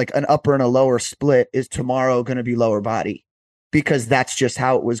an upper and a lower split, is tomorrow going to be lower body? Because that's just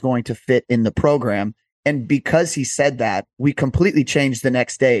how it was going to fit in the program. And because he said that, we completely changed the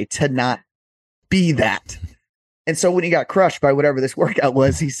next day to not be that. And so when he got crushed by whatever this workout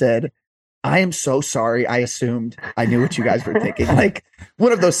was, he said, I am so sorry. I assumed I knew what you guys were thinking. Like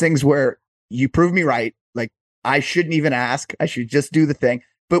one of those things where you proved me right. Like I shouldn't even ask. I should just do the thing.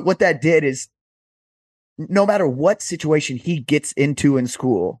 But what that did is no matter what situation he gets into in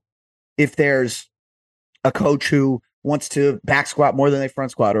school, if there's a coach who wants to back squat more than they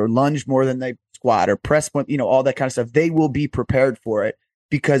front squat, or lunge more than they squat, or press, all that kind of stuff, they will be prepared for it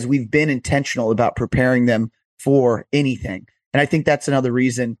because we've been intentional about preparing them for anything. And I think that's another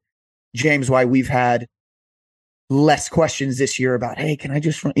reason, James, why we've had less questions this year about, hey, can I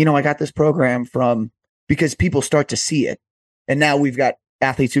just, I got this program from, because people start to see it. And now we've got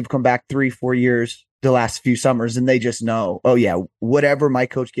athletes who've come back 3-4 years the last few summers, and they just know, oh yeah, whatever my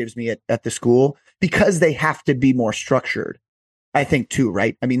coach gives me at the school, because they have to be more structured, I think too,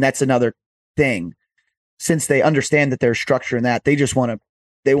 right? I mean, that's another thing. Since they understand that there's structure in that, they want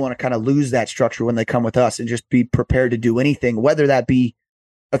to kind of lose that structure when they come with us and just be prepared to do anything, whether that be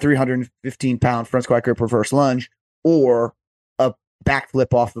a 315-pound front squat grip reverse lunge or a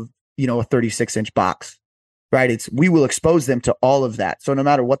backflip off of, a 36-inch box, right? We will expose them to all of that. So no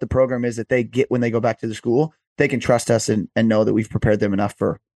matter what the program is that they get when they go back to the school, they can trust us and know that we've prepared them enough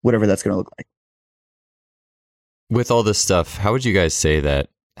for whatever that's going to look like. With all this stuff, how would you guys say that?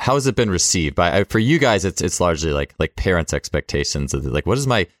 How has it been received? For you guys, it's largely like parents' expectations. Like, what is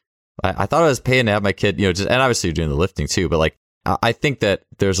I thought I was paying to have my kid, and obviously you're doing the lifting too, but like, I think that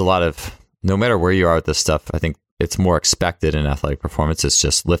there's a lot of, no matter where you are with this stuff, I think it's more expected in athletic performance. It's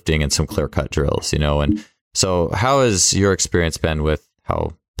just lifting and some clear cut drills, and so how has your experience been with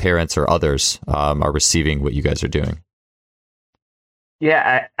how parents or others are receiving what you guys are doing?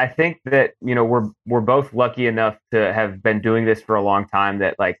 Yeah, I think that, we're both lucky enough to have been doing this for a long time,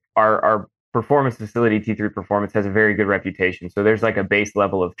 that like our performance facility, T3 Performance, has a very good reputation. So there's like a base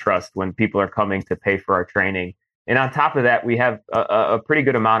level of trust when people are coming to pay for our training. And on top of that, we have a pretty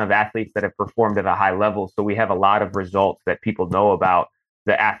good amount of athletes that have performed at a high level. So we have a lot of results that people know about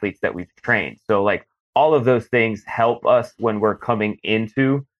the athletes that we've trained. So like all of those things help us when we're coming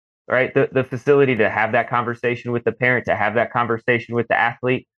into the facility, to have that conversation with the parent, to have that conversation with the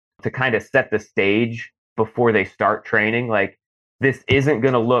athlete, to kind of set the stage before they start training. Like, this isn't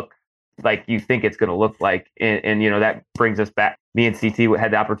going to look like you think it's going to look like. And that brings us back. Me and CT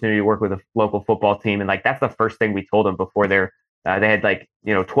had the opportunity to work with a local football team. And like, that's the first thing we told them before they had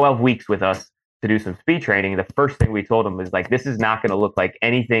 12 weeks with us. to do some speed training, the first thing we told them was like, this is not going to look like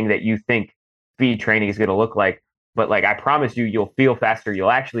anything that you think speed training is going to look like. But like, I promise you, you'll feel faster.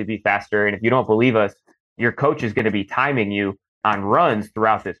 You'll actually be faster. And if you don't believe us, your coach is going to be timing you on runs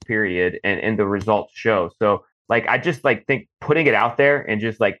throughout this period, and the results show. So like, I just like think putting it out there and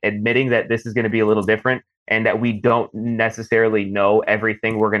just like admitting that this is going to be a little different and that we don't necessarily know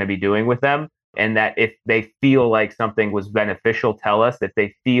everything we're going to be doing with them. And that if they feel like something was beneficial, tell us. If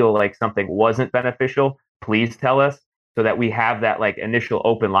they feel like something wasn't beneficial, please tell us, so that we have that like initial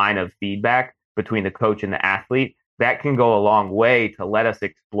open line of feedback between the coach and the athlete. That can go a long way to let us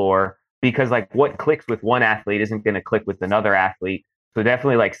explore, because like what clicks with one athlete isn't going to click with another athlete. So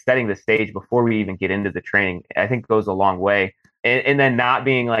definitely like setting the stage before we even get into the training, I think goes a long way. And then not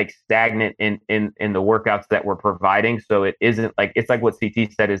being like stagnant in the workouts that we're providing. So it isn't like, it's like what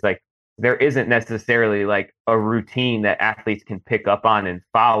CT said, is like, there isn't necessarily like a routine that athletes can pick up on and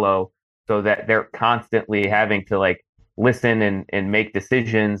follow, so that they're constantly having to like listen and make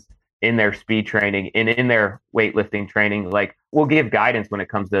decisions in their speed training and in their weightlifting training. Like, we'll give guidance when it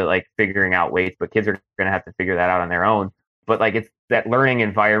comes to like figuring out weights, but kids are going to have to figure that out on their own. But like, it's that learning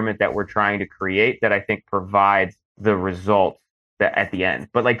environment that we're trying to create that I think provides the results that at the end.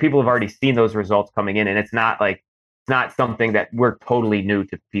 But like, people have already seen those results coming in, and it's not something that we're totally new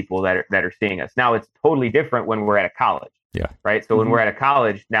to people that are seeing us. Now it's totally different when we're at a college. Yeah. Right. So when we're at a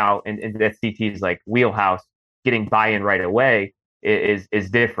college now, and that CT's like wheelhouse, getting buy-in right away is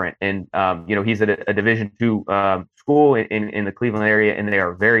different. And he's at a Division II school in the Cleveland area, and they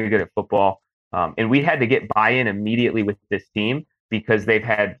are very good at football. And we had to get buy-in immediately with this team because they've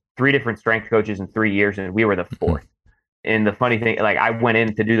had 3 different strength coaches in 3 years, and we were the 4th. And the funny thing, like, I went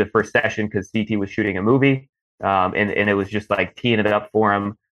in to do the first session because CT was shooting a movie. And it was just like teeing it up for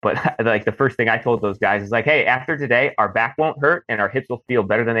him. But like, the first thing I told those guys is like, hey, after today, our back won't hurt and our hips will feel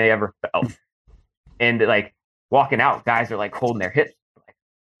better than they ever felt. And like, walking out, guys are like holding their hips. Like,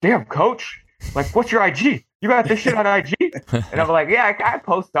 damn, coach, like, what's your IG? You got this shit on IG? And I'm like, yeah, I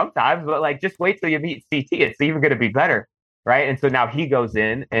post sometimes, but like, just wait till you meet CT. It's even going to be better. Right. And so now he goes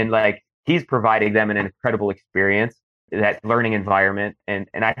in and like, he's providing them an incredible experience, that learning environment. And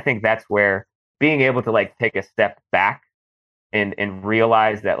I think that's where being able to like take a step back and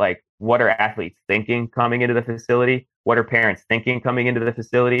realize that, like, what are athletes thinking coming into the facility? What are parents thinking coming into the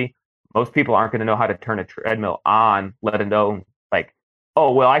facility? Most people aren't going to know how to turn a treadmill on, let alone like,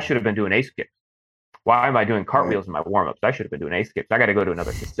 oh, well, I should have been doing ace skips. Why am I doing cartwheels in my warm-ups? I should have been doing ace skips. I got to go to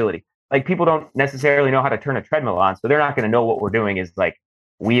another facility. Like, people don't necessarily know how to turn a treadmill on, so they're not going to know what we're doing is like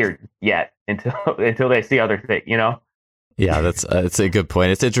weird yet until they see other things, you know? Yeah, it's a good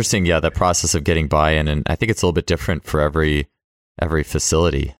point. It's interesting, yeah, that process of getting buy-in, and I think it's a little bit different for every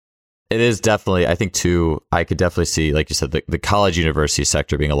facility. It is definitely, I think too, I could definitely see, like you said, the college university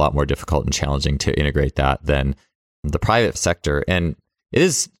sector being a lot more difficult and challenging to integrate that than the private sector. And it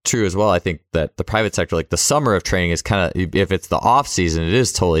is true as well, I think, that the private sector, like the summer of training is kind of, if it's the off season, it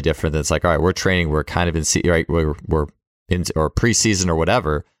is totally different. Than it's like, all right, we're training, we're kind of in, right, we're in, or preseason or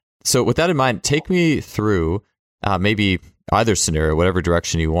whatever. So with that in mind, take me through maybe either scenario, whatever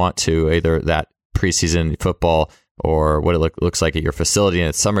direction you want to, either that preseason football or what it looks like at your facility and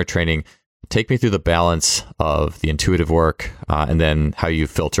its summer training. Take me through the balance of the intuitive work and then how you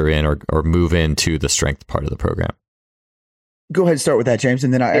filter in or move into the strength part of the program. Go ahead and start with that, James,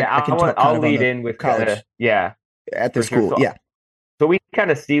 and then I can talk. I'll lead in with college. At the school. Sure. So we kind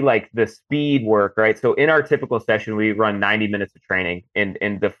of see like the speed work, right? So in our typical session, we run 90 minutes of training, and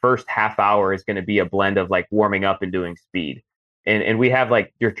the first half hour is going to be a blend of like warming up and doing speed. And we have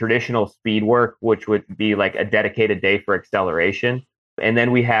like your traditional speed work, which would be like a dedicated day for acceleration. And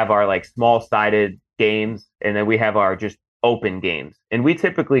then we have our like small sided games, and then we have our just open games. And we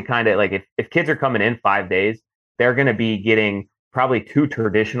typically kind of like, if kids are coming in 5 days, they're going to be getting probably 2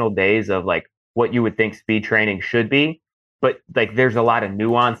 traditional days of like what you would think speed training should be. But like, there's a lot of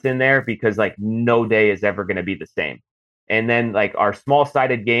nuance in there because like no day is ever going to be the same. And then like our small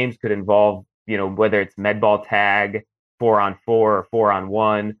sided games could involve, whether it's med ball tag, 4-on-4 or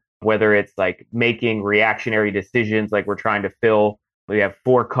 4-on-1, whether it's like making reactionary decisions, like we're trying to fill, we have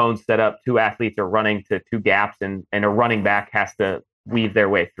 4 cones set up, 2 athletes are running to 2 gaps, and a running back has to weave their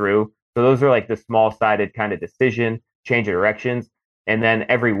way through. So those are like the small sided kind of decision, change of directions. And then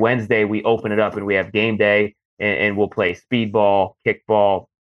every Wednesday we open it up and we have game day, and we'll play speedball, kickball,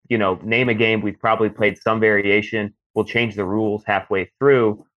 name a game. We've probably played some variation. We'll change the rules halfway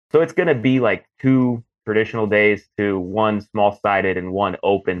through. So it's going to be like 2 traditional days to 1 small-sided and 1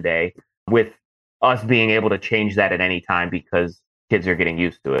 open day, with us being able to change that at any time because kids are getting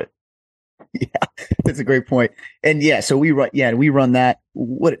used to it. Yeah, that's a great point. And yeah, so we run that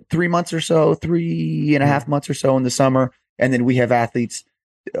 3 months or so, 3.5 months or so in the summer. And then we have athletes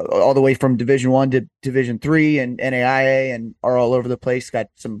all the way from Division I to Division III and NAIA and are all over the place. Got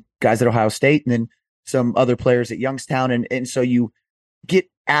some guys at Ohio State and then some other players at Youngstown. And so you get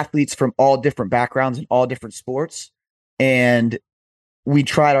athletes from all different backgrounds and all different sports. And we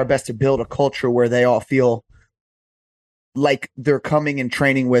tried our best to build a culture where they all feel like they're coming and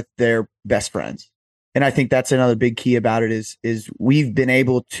training with their best friends. And I think that's another big key about it is we've been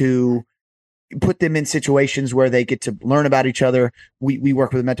able to put them in situations where they get to learn about each other. We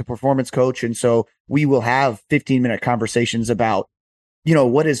work with a mental performance coach. And so we will have 15-minute conversations about,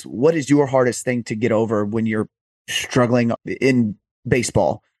 what is your hardest thing to get over when you're struggling in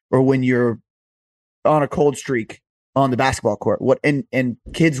baseball or when you're on a cold streak on the basketball court. And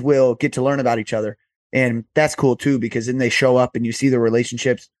kids will get to learn about each other. And that's cool too, because then they show up and you see the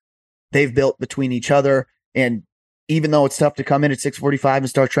relationships they've built between each other. And even though it's tough to come in at 6:45 and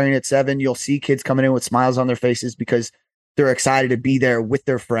start training at 7, you'll see kids coming in with smiles on their faces because they're excited to be there with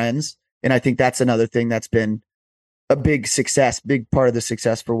their friends. And I think that's another thing that's been a big success, big part of the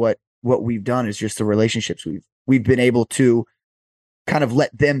success for what we've done is just the relationships we've been able to kind of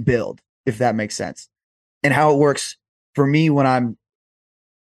let them build, if that makes sense. And how it works for me when I'm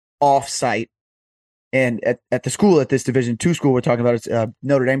off site and at the school, at this Division II school we're talking about, it's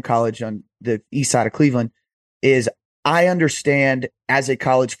Notre Dame College on the east side of Cleveland, is I understand as a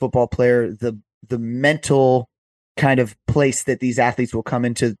college football player the mental kind of place that these athletes will come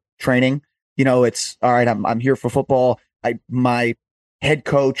into training. It's all right. I'm here for football. My head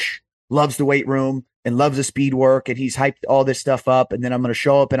coach loves the weight room and loves the speed work, and he's hyped all this stuff up. And then I'm going to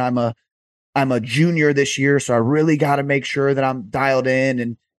show up, and I'm a junior this year, so I really got to make sure that I'm dialed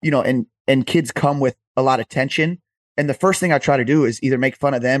in. And kids come with a lot of tension. And the first thing I try to do is either make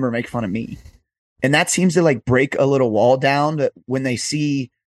fun of them or make fun of me. And that seems to like break a little wall down that when they see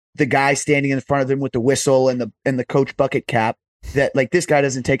the guy standing in front of them with the whistle and the coach bucket cap, that like this guy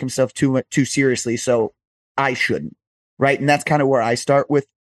doesn't take himself too seriously, so I shouldn't, right? And that's kind of where I start with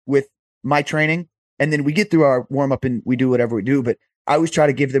my training. And then we get through our warm up and we do whatever we do. But I always try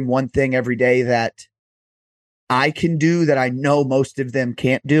to give them one thing every day that I can do that I know most of them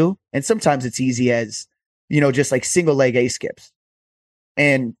can't do. And sometimes it's easy as, just like single leg A skips.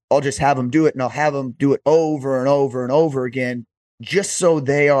 And I'll just have them do it, and I'll have them do it over and over and over again, just so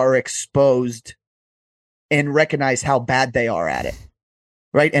they are exposed and recognize how bad they are at it.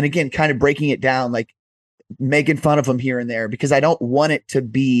 Right. And again, kind of breaking it down, like making fun of them here and there, because I don't want it to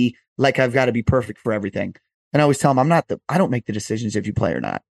be like I've got to be perfect for everything. And I always tell them I don't make the decisions if you play or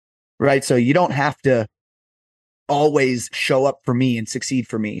not. Right. So you don't have to always show up for me and succeed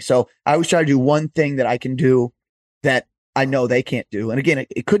for me. So I always try to do one thing that I can do that I know they can't do. And again,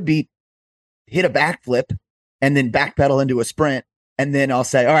 it could be hit a backflip and then backpedal into a sprint. And then I'll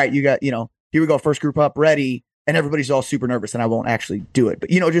say, all right, you got, here we go. First group up, ready. And everybody's all super nervous and I won't actually do it. But,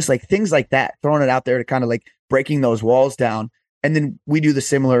 just like things like that, throwing it out there to kind of like breaking those walls down. And then we do the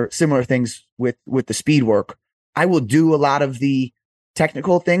similar things with the speed work. I will do a lot of the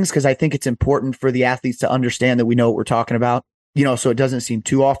technical things because I think it's important for the athletes to understand that we know what we're talking about, so it doesn't seem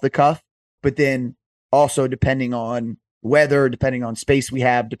too off the cuff. But then also depending on weather, depending on space we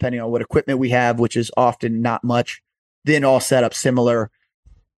have, depending on what equipment we have, which is often not much, then I'll set up similar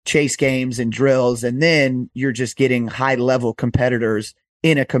chase games and drills. And then you're just getting high level competitors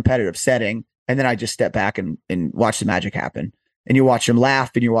in a competitive setting. And then I just step back and watch the magic happen. And you watch them laugh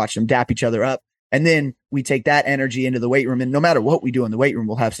and you watch them dap each other up. And then we take that energy into the weight room. And no matter what we do in the weight room,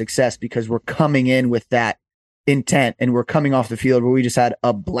 we'll have success because we're coming in with that intent and we're coming off the field where we just had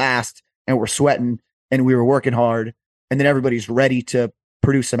a blast and we're sweating and we were working hard. And then everybody's ready to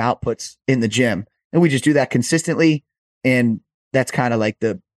produce some outputs in the gym. And we just do that consistently. And that's kind of like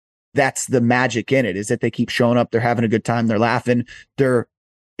that's the magic in it, is that they keep showing up. They're having a good time. They're laughing. They're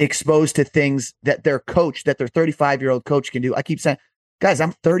exposed to things that their 35-year-old coach can do. I keep saying, guys,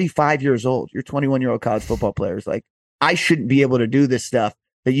 I'm 35 years old. You're 21-year-old college football players. Like, I shouldn't be able to do this stuff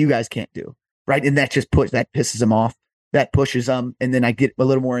that you guys can't do. Right. And that pisses them off. That pushes them. And then I get a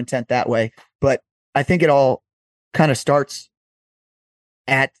little more intent that way. But I think it all kind of starts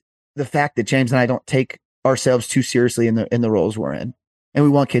at the fact that James and I don't take ourselves too seriously in the roles we're in. And we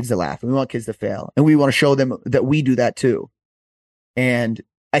want kids to laugh and we want kids to fail. And we want to show them that we do that too. And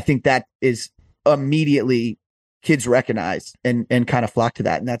I think that is immediately kids recognize and kind of flock to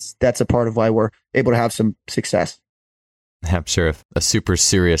that. And that's a part of why we're able to have some success. I'm sure if a super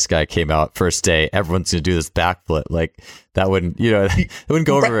serious guy came out first day, everyone's going to do this backflip. Like that wouldn't, it wouldn't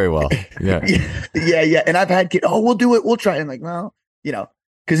go over very well. Yeah. Yeah. And I've had kids, we'll do it. We'll try. And like, well,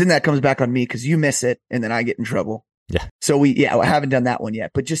 because then that comes back on me because you miss it and then I get in trouble. Yeah. So I haven't done that one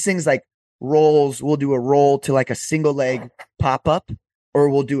yet, but just things like rolls. We'll do a roll to like a single leg pop up, or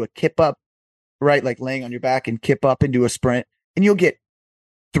we'll do a kip up, right? Like laying on your back and kip up and do a sprint, and you'll get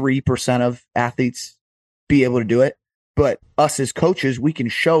 3% of athletes be able to do it. But us as coaches, we can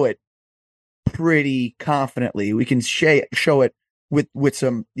show it pretty confidently. We can show it with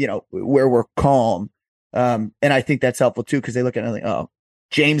some, where we're calm. And I think that's helpful too, because they look at it and like, oh,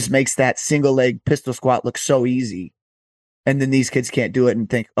 James makes that single leg pistol squat look so easy. And then these kids can't do it and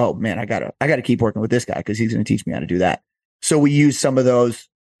think, oh man, I gotta keep working with this guy because he's going to teach me how to do that. So we use some of those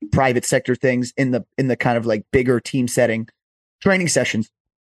private sector things in the kind of like bigger team setting training sessions.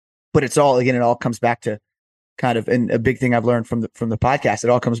 But it all comes back to kind of, and a big thing I've learned from the podcast, it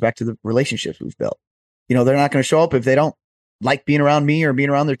all comes back to the relationships we've built. They're not going to show up if they don't like being around me or being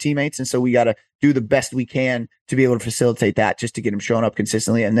around their teammates. And so we got to do the best we can to be able to facilitate that, just to get them showing up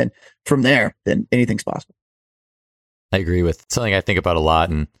consistently. And then from there, then anything's possible. I agree with something I think about a lot.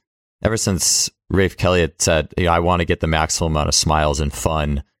 And ever since Rafe Kelly had said, I want to get the maximum amount of smiles and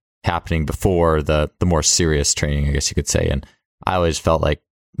fun happening before the more serious training, I guess you could say. And I always felt like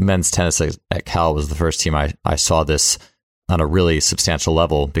men's tennis at Cal was the first team I saw this on a really substantial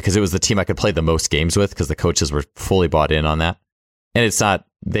level, because it was the team I could play the most games with, because the coaches were fully bought in on that. And it's not,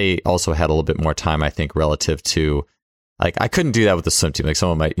 they also had a little bit more time, I think, relative to, like, I couldn't do that with the swim team. Like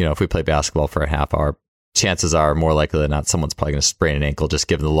someone might, if we play basketball for a half hour, chances are more likely than not someone's probably going to sprain an ankle, just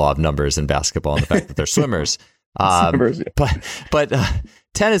given the law of numbers in basketball and the fact that they're swimmers. But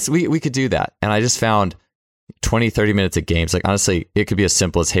tennis, we could do that. And I just found 20, 30 minutes of games. Like, honestly, it could be as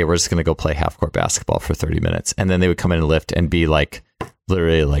simple as, hey, we're just going to go play half court basketball for 30 minutes. And then they would come in and lift and be like,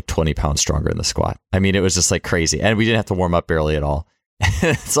 literally like 20 pounds stronger in the squat. I mean, it was just like crazy. And we didn't have to warm up barely at all.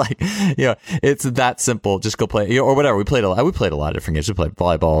 It's like, it's that simple. Just go play, or whatever. We played a lot of different games. We played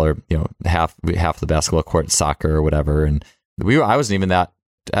volleyball, or, half the basketball court, soccer or whatever. And I wasn't even that.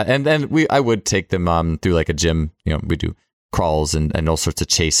 And then I would take them through like a gym. We do crawls and all sorts of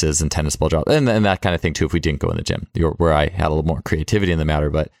chases and tennis ball drops and that kind of thing too, if we didn't go in the gym, where I had a little more creativity in the matter.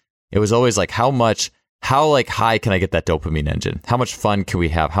 But it was always like, how high can I get that dopamine engine? How much fun can we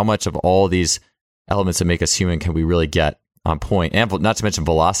have? How much of all these elements that make us human can we really get on point? And not to mention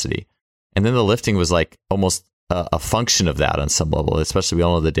velocity. And then the lifting was like almost a function of that on some level, especially we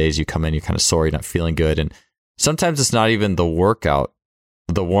all know the days you come in, you're kind of sore, you're not feeling good. And sometimes it's not even the workout,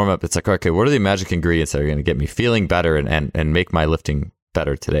 the warm up. It's like, okay, what are the magic ingredients that are going to get me feeling better and make my lifting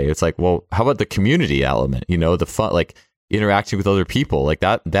better today? It's like, well, how about the community element? The fun, like interacting with other people, like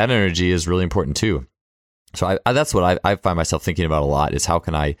that energy is really important too. So that's what I find myself thinking about a lot, is how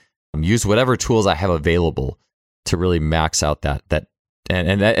can I use whatever tools I have available to really max out that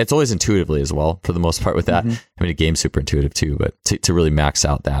and it's always intuitively as well, for the most part with that. Mm-hmm. I mean, the game's super intuitive too, but to really max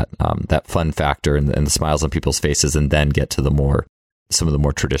out that fun factor and the smiles on people's faces, and then get to some of the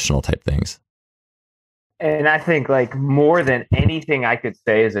more traditional type things. And I think, like, more than anything I could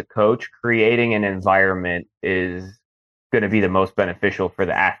say as a coach, creating an environment is going to be the most beneficial for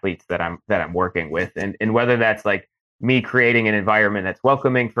the athletes that I'm working with. And whether that's like me creating an environment that's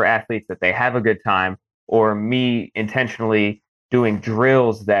welcoming for athletes, that they have a good time, or me intentionally doing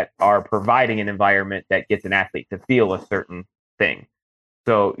drills that are providing an environment that gets an athlete to feel a certain thing.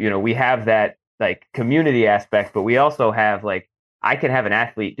 So, we have that like community aspect, but we also have, like, I can have an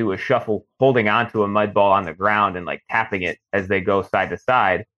athlete do a shuffle holding onto a mud ball on the ground and like tapping it as they go side to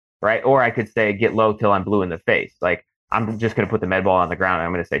side, right? Or I could say, get low till I'm blue in the face. Like, I'm just going to put the med ball on the ground and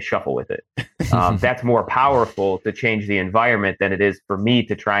I'm going to say shuffle with it. That's more powerful to change the environment than it is for me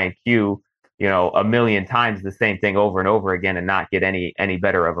to try and cue, a million times the same thing over and over again and not get any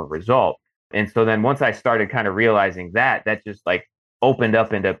better of a result. And so then once I started kind of realizing that just like opened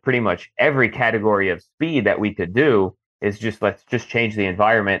up into pretty much every category of speed that we could do, is just, let's just change the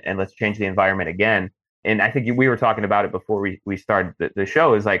environment, and let's change the environment again. And I think we were talking about it before we started the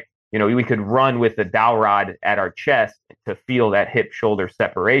show, is like, we could run with the dowel rod at our chest to feel that hip shoulder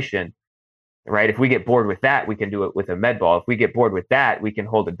separation, right? If we get bored with that, we can do it with a med ball. If we get bored with that, we can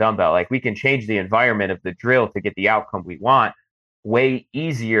hold a dumbbell. Like, we can change the environment of the drill to get the outcome we want way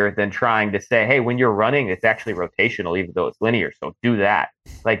easier than trying to say, hey, when you're running, it's actually rotational, even though it's linear. So do that.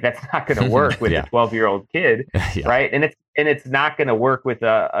 Like, that's not going to work with a 12-year-old kid, right? And it's not going to work with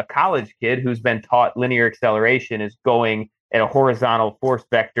a college kid who's been taught linear acceleration is going at a horizontal force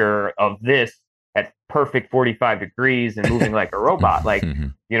vector of this at perfect 45 degrees and moving like a robot. Like,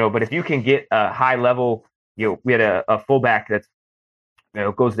 but if you can get a high level, we had a fullback that's,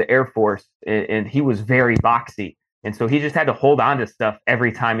 goes to Air Force, and he was very boxy. And so he just had to hold on to stuff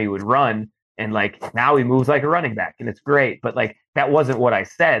every time he would run. And like now he moves like a running back and it's great. But like that wasn't what I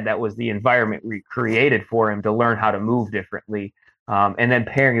said. That was the environment we created for him to learn how to move differently. And then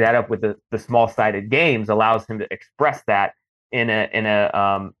pairing that up with the small-sided games allows him to express that in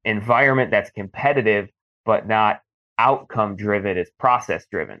a environment that's competitive but not outcome driven. It's process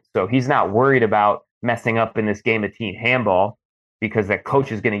driven. So he's not worried about messing up in this game of team handball because that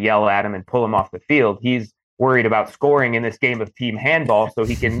coach is going to yell at him and pull him off the field. He's worried about scoring in this game of team handball so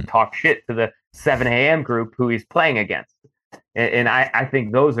he can talk shit to the 7 a.m. group who he's playing against. And I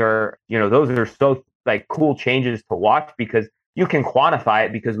think those are so like cool changes to watch because you can quantify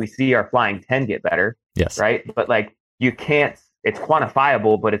it because we see our flying 10 get better. Yes. Right. But like you can't, it's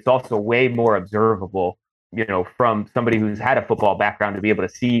quantifiable, but it's also way more observable, from somebody who's had a football background to be able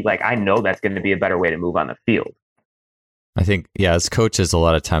to see, like, I know that's going to be a better way to move on the field. I think, as coaches, a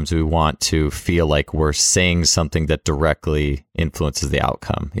lot of times we want to feel like we're saying something that directly influences the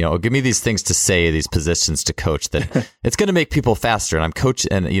outcome. Give me these things to say, these positions to coach that it's going to make people faster. And I'm coaching,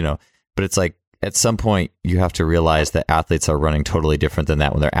 but it's like at some point you have to realize that athletes are running totally different than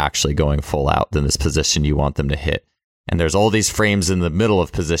that when they're actually going full out than this position you want them to hit. And there's all these frames in the middle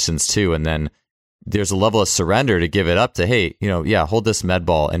of positions too. And then there's a level of surrender to give it up to, hey, hold this med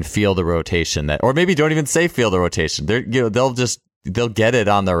ball and feel the rotation that, or maybe don't even say feel the rotation. They'll get it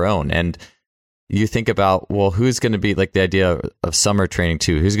on their own. And you think about, well, who's going to be like the idea of summer training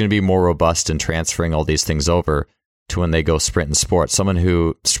too? Who's going to be more robust in transferring all these things over to when they go sprint in sports? Someone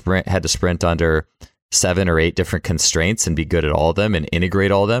who had to sprint under 7 or 8 different constraints and be good at all of them and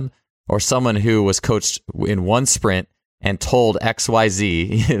integrate all of them, or someone who was coached in one sprint and told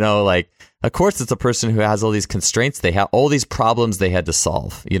XYZ, of course, it's a person who has all these constraints. They have all these problems they had to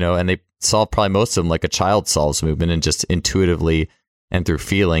solve, and they solve probably most of them like a child solves movement and just intuitively and through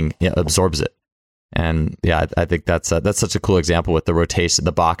feeling absorbs it. And yeah, I think that's such a cool example with the rotation,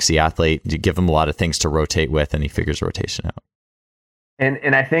 the boxy athlete. You give him a lot of things to rotate with and he figures rotation out.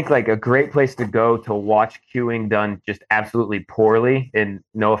 And I think like a great place to go to watch cueing done just absolutely poorly, and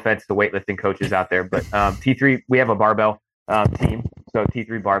no offense to weightlifting coaches out there, but T3, we have a barbell team, so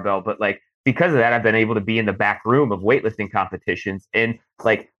T3 barbell, but like because of that, I've been able to be in the back room of weightlifting competitions, and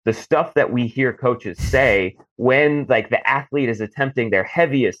like the stuff that we hear coaches say when like the athlete is attempting their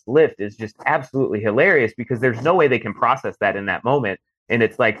heaviest lift is just absolutely hilarious because there's no way they can process that in that moment. And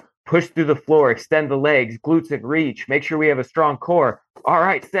it's like, push through the floor, extend the legs, glutes and reach, make sure we have a strong core. All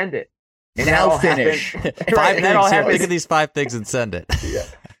right, send it. And now finish. 5 things. Think of these 5 things and send it. Yeah.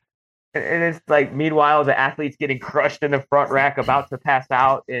 And it's like, meanwhile, the athlete's getting crushed in the front rack, about to pass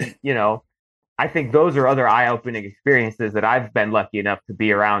out. And, I think those are other eye-opening experiences that I've been lucky enough to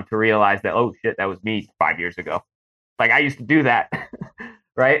be around to realize that, oh, shit, that was me 5 years ago. Like, I used to do that,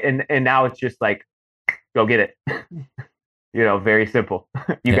 right? And now it's just like, go get it. Very simple.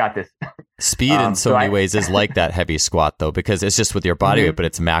 You got this. Speed in so many ways is like that heavy squat, though, because it's just with your body weight, but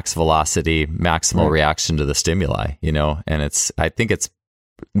it's max velocity, maximal reaction to the stimuli, and I think it's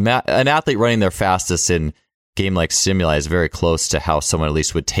an athlete running their fastest in game like stimuli is very close to how someone at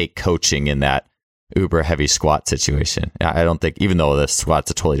least would take coaching in that uber heavy squat situation. I don't think, even though the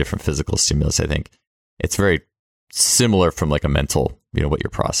squat's a totally different physical stimulus, I think it's very similar from like a mental, what you're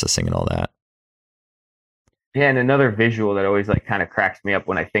processing and all that. Yeah, and another visual that always like kind of cracks me up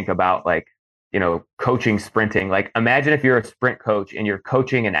when I think about like, coaching sprinting. Like imagine if you're a sprint coach and you're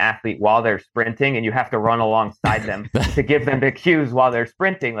coaching an athlete while they're sprinting and you have to run alongside them to give them the cues while they're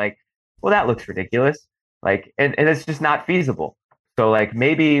sprinting. Like, well, that looks ridiculous. Like, and it's just not feasible. So like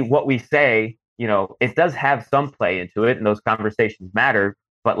maybe what we say, it does have some play into it and those conversations matter,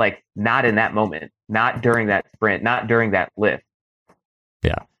 but like not in that moment, not during that sprint, not during that lift.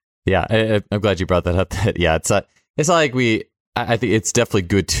 Yeah, I'm glad you brought that up. Yeah, it's not like I think it's definitely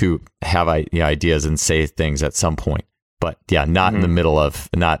good to have ideas and say things at some point, but yeah, not in the middle of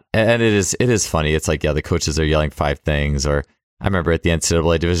not. And it is funny. It's like, yeah, the coaches are yelling 5 things. Or I remember at the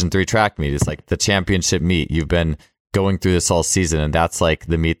NCAA Division III track meet, it's like the championship meet. You've been going through this all season, and that's like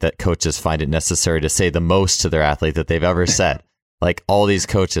the meet that coaches find it necessary to say the most to their athlete that they've ever said. Like all these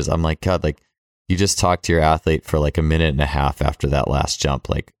coaches, I'm like, God, like you just talked to your athlete for like a minute and a half after that last jump,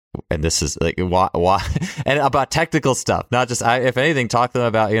 like. And this is like why and about technical stuff, not just if anything, talk to them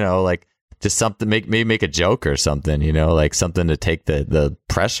about like just something, maybe make a joke or something, like something to take the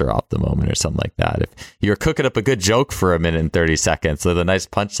pressure off the moment or something like that. If you're cooking up a good joke for a minute and 30 seconds with a nice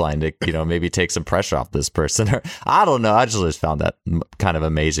punchline to maybe take some pressure off this person, or I don't know, I just found that kind of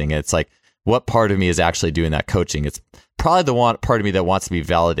amazing. It's like, what part of me is actually doing that coaching? It's probably the part of me that wants to be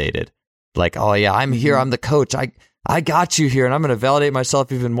validated, like, oh yeah, I'm here, I'm the coach, I got you here, and I'm going to validate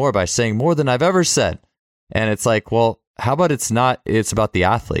myself even more by saying more than I've ever said. And it's like, well, how about it's about the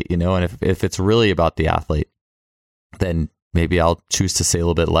athlete, you know? And if it's really about the athlete, then maybe I'll choose to say a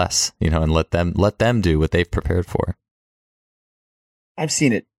little bit less, you know, and let them do what they've prepared for. I've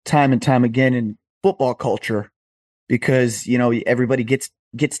seen it time and time again in football culture because, you know, everybody gets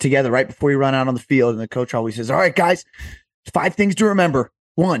together right before you run out on the field. And the coach always says, all right, guys, 5 things to remember.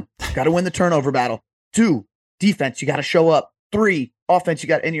 1, got to win the turnover battle. 2, defense, you got to show up. 3, offense,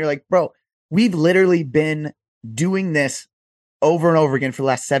 and you're like, bro, we've literally been doing this over and over again for the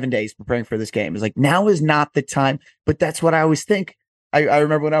last 7 days preparing for this game. It's like, now is not the time. But that's what I always think. I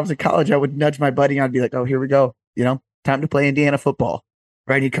remember when I was in college, I would nudge my buddy and I'd be like, oh, here we go. You know, time to play Indiana football.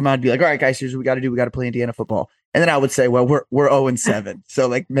 Right. And he'd come out and be like, all right, guys, here's what we got to do. We got to play Indiana football. And then I would say, well, we're 0-7. So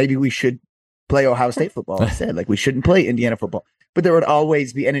like maybe we should play Ohio State football instead. Like we shouldn't play Indiana football. But there would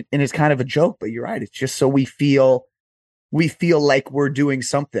always be, and it's kind of a joke, but you're right. It's just so we feel like we're doing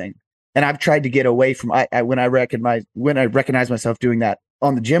something. And I've tried to get away from when I recognize myself doing that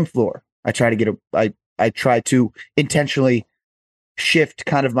on the gym floor. I try to intentionally shift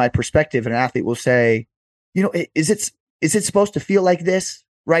kind of my perspective. And an athlete will say, you know, is it supposed to feel like this,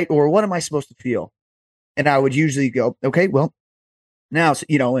 right? Or what am I supposed to feel? And I would usually go, okay, well, now,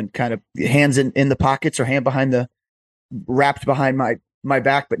 you know, and kind of hands in the pockets or hand wrapped behind my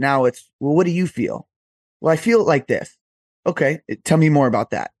back. But now it's, well, what do you feel? Well, I feel like this. Okay, tell me more about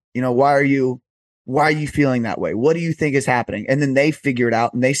that. You know, why are you feeling that way? What do you think is happening? And then they figure it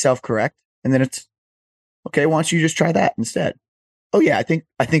out and they self-correct. And then it's, okay, why don't you just try that instead? Oh yeah, I think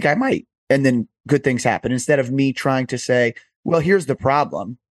I might. And then good things happen instead of me trying to say, well, here's the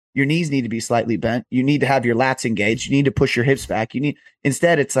problem. Your knees need to be slightly bent. You need to have your lats engaged. You need to push your hips back.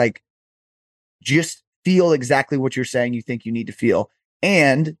 Instead, it's like, just feel exactly what you're saying you think you need to feel.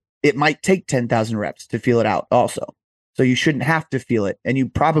 And it might take 10,000 reps to feel it out also. So you shouldn't have to feel it. And you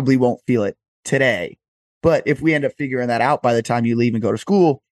probably won't feel it today. But if we end up figuring that out by the time you leave and go to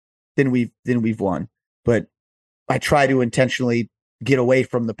school, then we've won. But I try to intentionally get away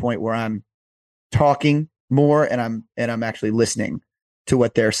from the point where I'm talking more and I'm actually listening to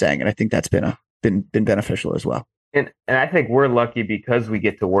what they're saying. And I think that's been beneficial as well. And I think we're lucky because we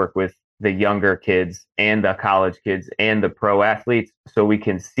get to work with the younger kids and the college kids and the pro athletes. So we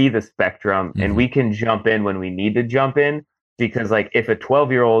can see the spectrum and we can jump in when we need to jump in, because like if a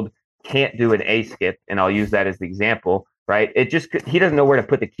 12-year-old can't do an A skip, and I'll use that as the example, right? He doesn't know where to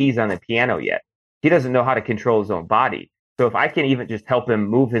put the keys on the piano yet. He doesn't know how to control his own body. So if I can even just help him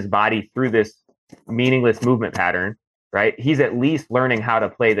move his body through this meaningless movement pattern, right? He's at least learning how to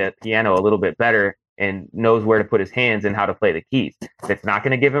play the piano a little bit better and knows where to put his hands and how to play the keys. It's not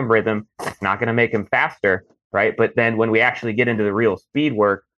going to give him rhythm. It's not going to make him faster, right? But then when we actually get into the real speed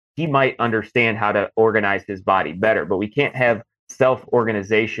work, he might understand how to organize his body better. But we can't have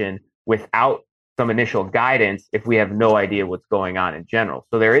self-organization without some initial guidance if we have no idea what's going on in general.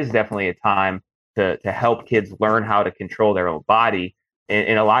 So there is definitely a time to help kids learn how to control their own body.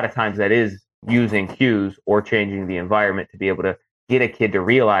 And a lot of times that is using cues or changing the environment to be able to get a kid to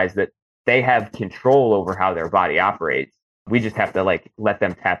realize that they have control over how their body operates. We just have to like let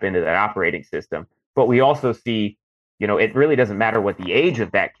them tap into that operating system. But we also see, you know, it really doesn't matter what the age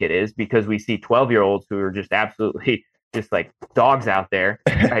of that kid is, because we see 12-year-olds who are just absolutely just like dogs out there,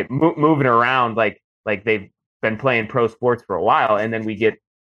 right? Moving around like they've been playing pro sports for a while. And then we get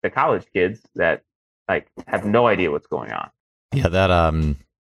the college kids that like have no idea what's going on. Yeah, that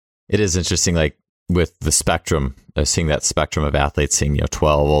it is interesting, like with the spectrum, seeing that spectrum of athletes, seeing, you know,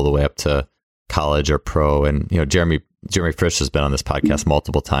 12 all the way up to college or pro. And, you know, Jeremy Frisch has been on this podcast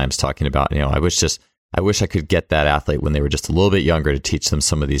multiple times talking about, you know, I wish I could get that athlete when they were just a little bit younger to teach them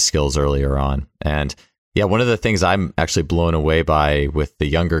some of these skills earlier on. And yeah, one of the things I'm actually blown away by with the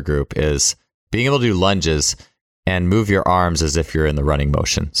younger group is being able to do lunges and move your arms as if you're in the running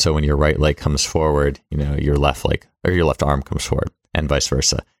motion. So when your right leg comes forward, you know, your left leg or your left arm comes forward and vice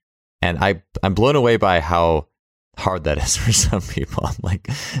versa. And I'm blown away by how hard that is for some people. I'm like,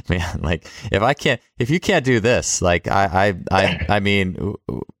 man, like if you can't do this, like I mean,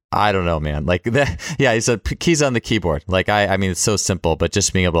 I don't know, man. Like that, yeah, he said keys on the keyboard. Like I mean, it's so simple, but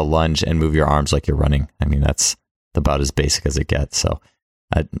just being able to lunge and move your arms like you're running. I mean, that's about as basic as it gets. So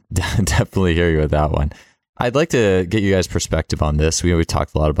I definitely hear you with that one. I'd like to get you guys' perspective on this. We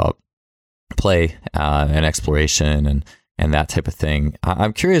talked a lot about play and exploration and that type of thing.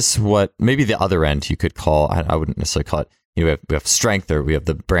 I'm curious what maybe the other end you could call. I wouldn't necessarily call it. You know, we have strength, or we have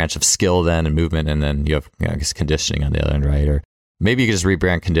the branch of skill then and movement, and then you have, you know, I guess conditioning on the other end, right? Or maybe you could just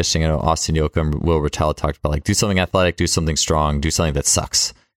rebrand conditioning. I know Austin Yoakum and Will Rattell talked about like do something athletic, do something strong, do something that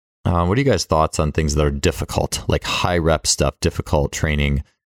sucks. What are you guys' thoughts on things that are difficult, like high rep stuff, difficult training,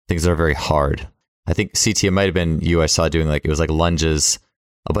 things that are very hard? I think CT, it might have been you I saw doing like, it was like lunges,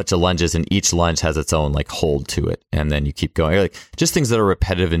 a bunch of lunges, and each lunge has its own like hold to it. And then you keep going, like just things that are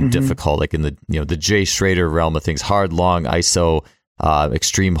repetitive and difficult, like in the, the Jay Schrader realm of things, hard, long, ISO,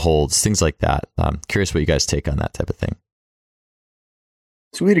 extreme holds, things like that. Curious what you guys take on that type of thing.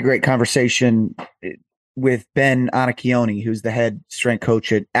 So we had a great conversation with Ben Anacchione, who's the head strength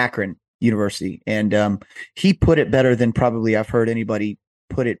coach at Akron University. And he put it better than probably I've heard anybody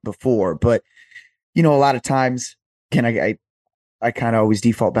put it before. But, a lot of times, I kind of always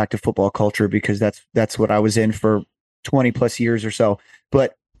default back to football culture because that's what I was in for 20 plus years or so.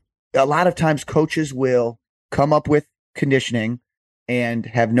 But a lot of times coaches will come up with conditioning and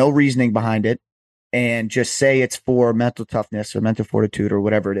have no reasoning behind it and just say it's for mental toughness or mental fortitude or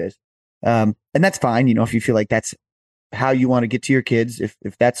whatever it is. And that's fine. If you feel like that's how you want to get to your kids,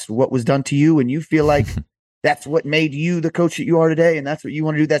 if that's what was done to you and you feel like that's what made you the coach that you are today and that's what you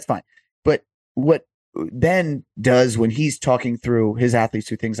want to do, that's fine. But what Ben does when he's talking through his athletes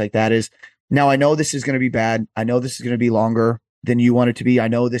through things like that is, now I know this is going to be bad. I know this is going to be longer than you want it to be. I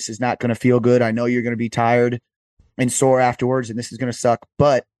know this is not going to feel good. I know you're going to be tired and sore afterwards and this is going to suck,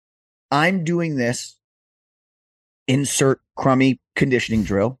 but I'm doing this, insert crummy conditioning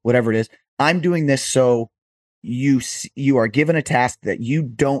drill, whatever it is. I'm doing this so you are given a task that you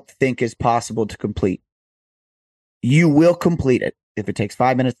don't think is possible to complete. You will complete it. If it takes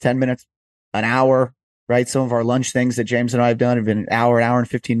 5 minutes, 10 minutes, an hour, right? Some of our lunch things that James and I have done have been an hour and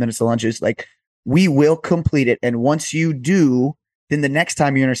 15 minutes of lunches. Like, we will complete it. And once you do, then the next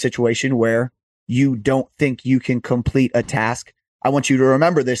time you're in a situation where you don't think you can complete a task, I want you to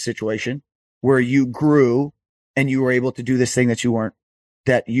remember this situation where you grew and you were able to do this thing that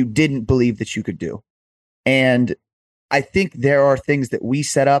you didn't believe that you could do. And I think there are things that we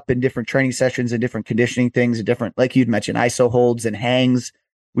set up in different training sessions and different conditioning things and different, like you'd mentioned, ISO holds and hangs.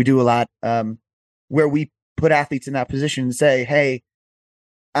 We do a lot where we put athletes in that position and say, hey,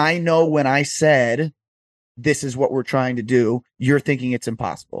 I know when I said this is what we're trying to do, you're thinking it's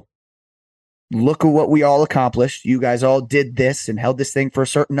impossible. Look at what we all accomplished. You guys all did this and held this thing for a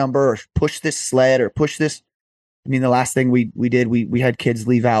certain number or pushed this sled or pushed this. I mean, the last thing we did, we had kids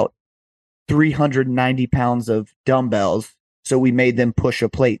leave out 390 pounds of dumbbells. So we made them push a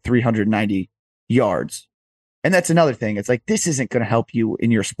plate 390 yards. And that's another thing. It's like, this isn't going to help you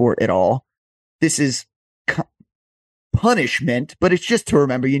in your sport at all. This is punishment, but it's just to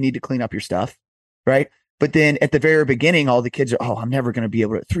remember you need to clean up your stuff, right? But then at the very beginning, all the kids are, I'm never going to be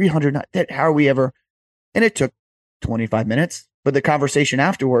able to 300. How are we ever? And it took 25 minutes. But the conversation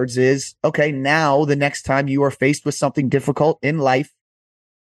afterwards is, okay, now the next time you are faced with something difficult in life,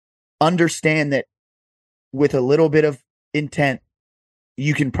 understand that with a little bit of intent,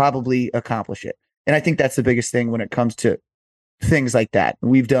 you can probably accomplish it. And I think that's the biggest thing when it comes to things like that.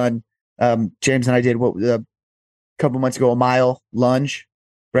 We've done, James and I did a couple months ago, a mile lunge,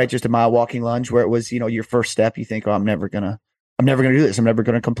 right? Just a mile walking lunge where it was, your first step, you think, I'm never going to do this. I'm never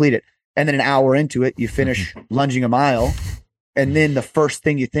going to complete it. And then an hour into it, you finish lunging a mile. And then the first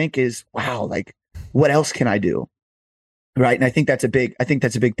thing you think is, wow, like, what else can I do? Right. And I think that's a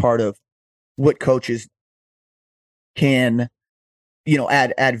big part of what coaches can,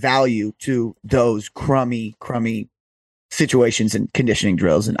 add value to those crummy situations and conditioning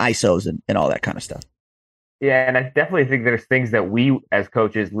drills and ISOs and all that kind of stuff. Yeah. And I definitely think there's things that we as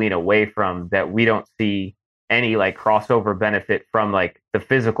coaches lean away from that we don't see any like crossover benefit from, like the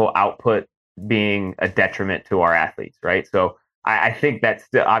physical output being a detriment to our athletes. Right. So I think that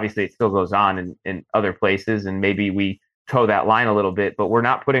obviously it still goes on in other places, and maybe we toe that line a little bit, but we're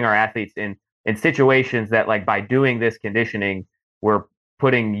not putting our athletes in situations that, like, by doing this conditioning, we're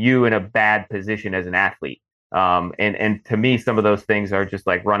putting you in a bad position as an athlete. And to me, some of those things are just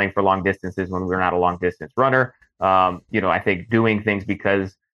like running for long distances when we're not a long distance runner. I think doing things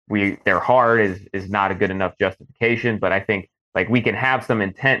because they're hard is not a good enough justification, but I think like we can have some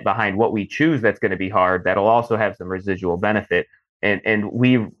intent behind what we choose that's going to be hard that'll also have some residual benefit. And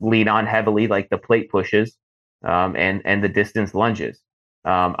we lean on heavily like the plate pushes and the distance lunges.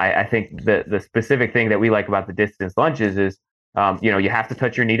 I think the specific thing that we like about the distance lunges is, you have to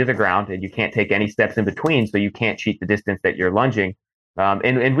touch your knee to the ground and you can't take any steps in between. So you can't cheat the distance that you're lunging.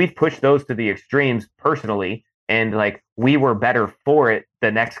 And we've pushed those to the extremes personally. And like we were better for it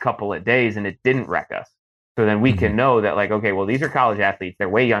the next couple of days and it didn't wreck us. So then we can know that, like, okay, well, these are college athletes. They're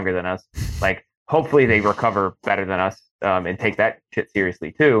way younger than us. Like, hopefully they recover better than us and take that shit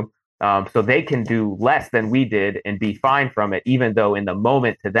seriously too. So they can do less than we did and be fine from it, even though in the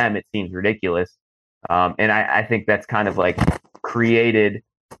moment to them it seems ridiculous. And I think that's kind of like created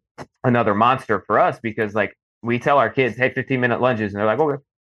another monster for us because, like, we tell our kids, hey, 15-minute lunges. And they're like, okay,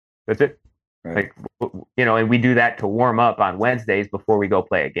 that's it. Right. Like, and we do that to warm up on Wednesdays before we go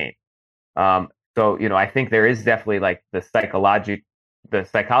play a game. So, I think there is definitely like the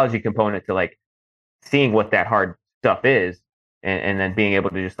psychology component to like seeing what that hard stuff is, and then being able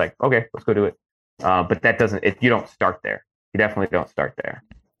to just like, okay, let's go do it. But that doesn't, you don't start there. You definitely don't start there.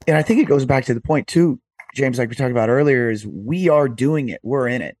 And I think it goes back to the point too, James, like we talked about earlier, is we are doing it. We're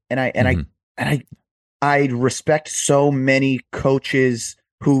in it. And I respect so many coaches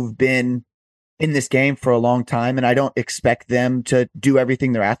who've been in this game for a long time, and I don't expect them to do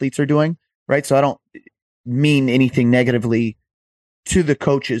everything their athletes are doing. Right. So I don't mean anything negatively to the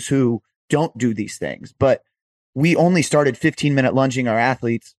coaches who don't do these things, but we only started 15-minute lunging our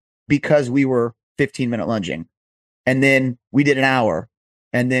athletes because we were 15-minute lunging. And then we did an hour.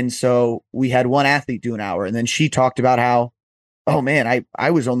 And then so we had one athlete do an hour. And then she talked about how, oh man, I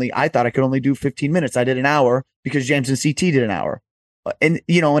thought I could only do 15 minutes. I did an hour because James and CT did an hour. And,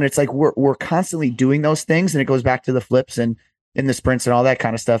 and it's like, we're constantly doing those things. And it goes back to the flips and in the sprints and all that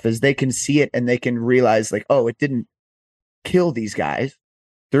kind of stuff, is they can see it and they can realize like, oh, it didn't kill these guys.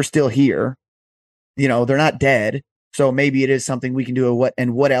 They're still here. They're not dead. So maybe it is something we can do.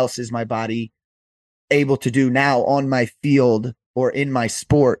 What else is my body able to do now on my field or in my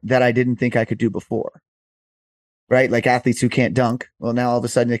sport that I didn't think I could do before? Right? Like athletes who can't dunk. Well, now all of a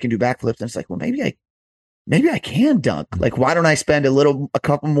sudden they can do backflips. And it's like, well, maybe I can dunk. Like, why don't I spend a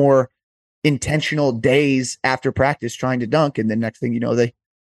couple more intentional days after practice trying to dunk? And the next thing you know,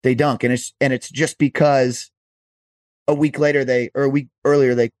 they dunk. And it's just because a week earlier,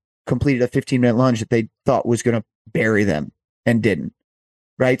 they completed a 15-minute lunge that they thought was going to bury them and didn't.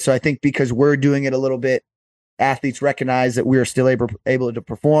 Right. So I think because we're doing it a little bit, athletes recognize that we're still able to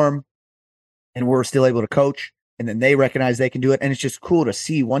perform and we're still able to coach. And then they recognize they can do it. And it's just cool to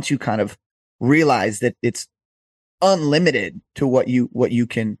see once you kind of realize that it's unlimited to what you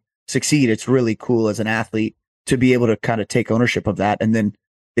can succeed. It's really cool as an athlete to be able to kind of take ownership of that and then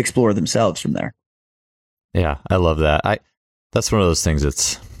explore themselves from there. Yeah, I love that. That's one of those things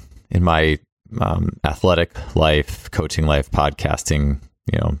that's in my athletic life, coaching life, podcasting,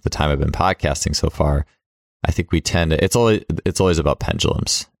 the time I've been podcasting so far, I think we tend to, it's always about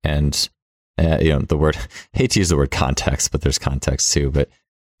pendulums and, the word, hate to use the word context, but there's context too, but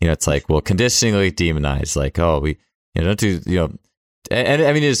it's like, well, conditioning like demonized, like, oh, we, don't do, and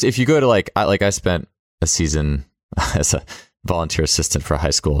I mean, if you go to like I spent a season as a volunteer assistant for a high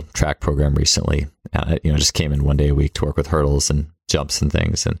school track program recently, just came in one day a week to work with hurdles and jumps and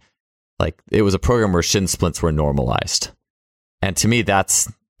things. And like, it was a program where shin splints were normalized. And to me, that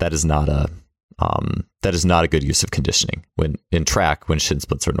is not a good use of conditioning when in track, when shin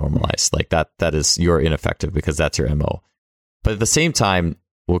splints are normalized. Like that is, you're ineffective because that's your MO. But at the same time,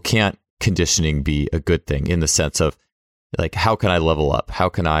 well, can't conditioning be a good thing in the sense of like, how can I level up? How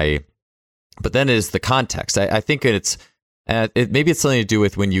can I, but then it is the context. I think maybe it's something to do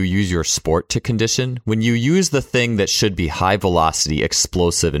with when you use your sport to condition, when you use the thing that should be high velocity,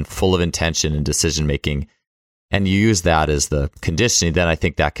 explosive and full of intention and decision making, and you use that as the conditioning, then I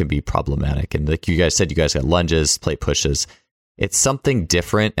think that can be problematic. And like you guys said, you guys got lunges, plate pushes. It's something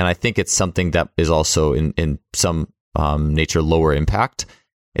different. And I think it's something that is also in some nature lower impact.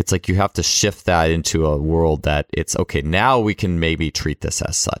 It's like you have to shift that into a world that it's okay, now we can maybe treat this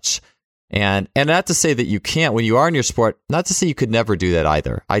as such. And not to say that you can't when you are in your sport, not to say you could never do that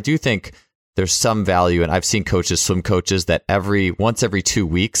either. I do think there's some value, and I've seen swim coaches that once every 2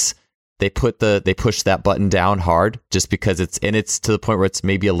 weeks, they push that button down hard just because it's to the point where it's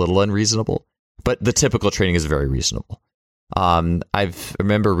maybe a little unreasonable, but the typical training is very reasonable. I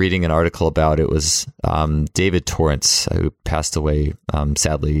remember reading an article about, it was David Torrance, who passed away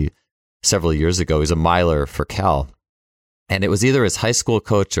sadly several years ago. He was a miler for Cal, and it was either his high school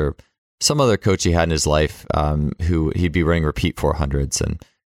coach or some other coach he had in his life who he'd be running repeat 400s, and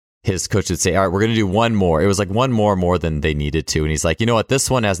his coach would say, all right, we're going to do one more. It was like one more than they needed to. And he's like, you know what? This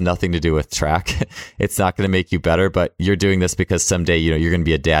one has nothing to do with track. It's not going to make you better, but you're doing this because someday, you're going to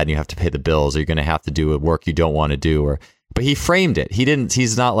be a dad and you have to pay the bills, or you're going to have to do work you don't want to do. But he framed it.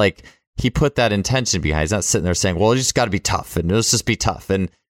 He's not like, he put that intention behind. He's not sitting there saying, well, you just got to be tough and let's just be tough.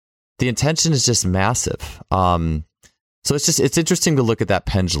 And the intention is just massive. So it's interesting to look at that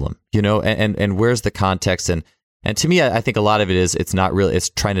pendulum, and where's the context. And to me, I think a lot of it is, it's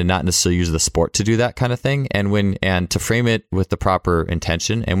trying to not necessarily use the sport to do that kind of thing. And to frame it with the proper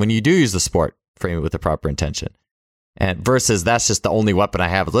intention. And when you do use the sport, frame it with the proper intention. And versus that's just the only weapon I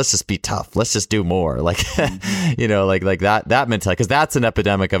have. Let's just be tough. Let's just do more. Like, like that mentality, because that's an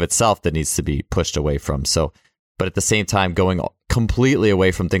epidemic of itself that needs to be pushed away from. So, but at the same time, going completely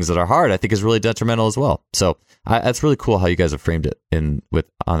away from things that are hard, I think is really detrimental as well. So that's really cool how you guys have framed it on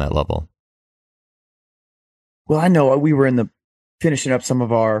that level. Well, I know we were finishing up some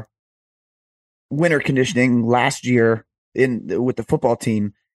of our winter conditioning last year with the football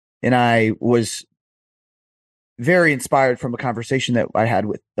team, and I was very inspired from a conversation that I had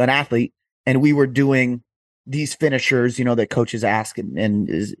with an athlete, and we were doing these finishers, that coaches ask, and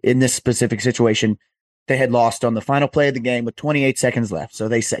is in this specific situation, they had lost on the final play of the game with 28 seconds left. So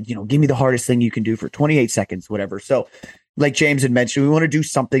they said, give me the hardest thing you can do for 28 seconds, whatever. So like James had mentioned, we want to do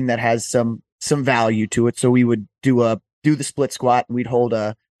something that has some value to it. So we would do the split squat, and we'd hold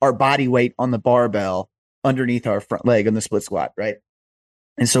our body weight on the barbell underneath our front leg on the split squat. Right.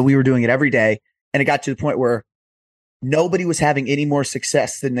 And so we were doing it every day. And it got to the point where nobody was having any more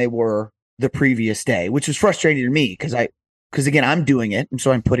success than they were the previous day, which was frustrating to me because again, I'm doing it. And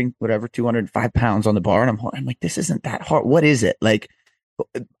so I'm putting 205 pounds on the bar, and I'm like, this isn't that hard. What is it? Like,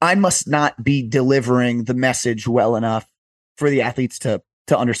 I must not be delivering the message well enough for the athletes to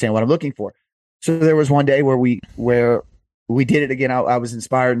understand what I'm looking for. So there was one day where we did it again. I was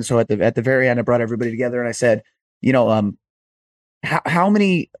inspired. And so at the very end, I brought everybody together and I said, how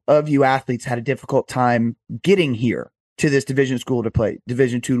many of you athletes had a difficult time getting here to this Division II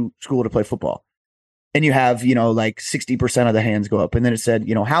school to play football? And you have, like 60% of the hands go up. And then it said,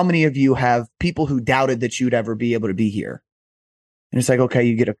 how many of you have people who doubted that you'd ever be able to be here? And it's like, okay,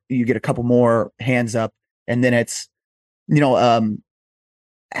 you get a couple more hands up. And then it's,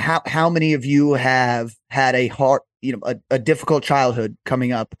 how many of you have had a hard, a difficult childhood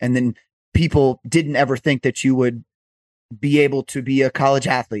coming up, and then people didn't ever think that you would be able to be a college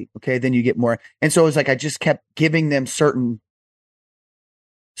athlete. Okay. Then you get more. And so it was like, I just kept giving them certain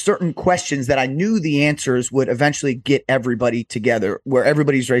questions that I knew the answers would eventually get everybody together, where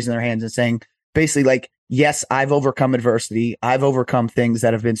everybody's raising their hands and saying, basically like, yes, I've overcome adversity. I've overcome things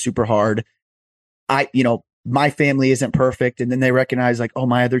that have been super hard. My family isn't perfect. And then they recognize like, oh,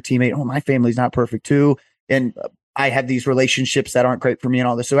 my other teammate, oh, my family's not perfect too. And I have these relationships that aren't great for me and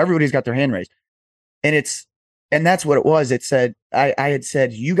all this. So everybody's got their hand raised. And that's what it was. It said, I had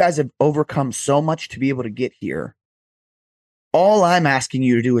said, you guys have overcome so much to be able to get here. All I'm asking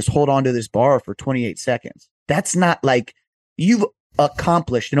you to do is hold on to this bar for 28 seconds. That's not like, you've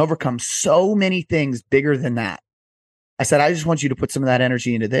accomplished and overcome so many things bigger than that. I said, I just want you to put some of that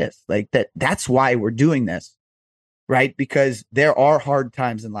energy into this. Like that's why we're doing this, right? Because there are hard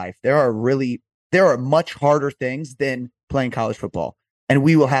times in life. There are much harder things than playing college football, and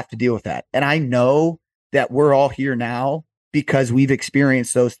we will have to deal with that. And I know that we're all here now because we've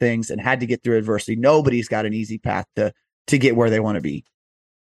experienced those things and had to get through adversity. Nobody's got an easy path to get where they want to be.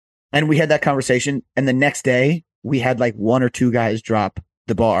 And we had that conversation. And the next day we had like one or two guys drop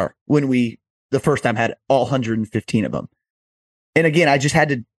the bar when we, the first time, had all 115 of them. And again, I just had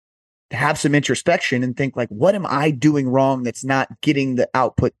to have some introspection and think like, what am I doing wrong that's not getting the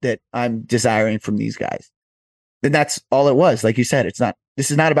output that I'm desiring from these guys? And that's all it was. Like you said,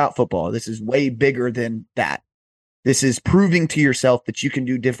 this is not about football. This is way bigger than that. This is proving to yourself that you can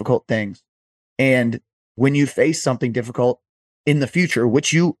do difficult things. And when you face something difficult in the future,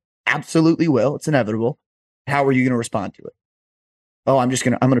 which you absolutely will, it's inevitable, how are you going to respond to it? Oh, I'm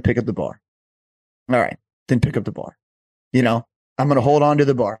going to pick up the bar. All right, then pick up the bar. I'm going to hold on to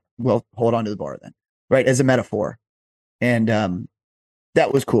the bar. Well, hold on to the bar then, right? As a metaphor. And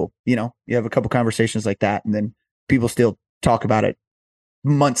that was cool. You have a couple conversations like that, and then people still talk about it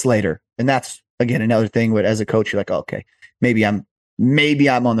months later. And that's, again, another thing where as a coach, you're like, oh, okay, maybe I'm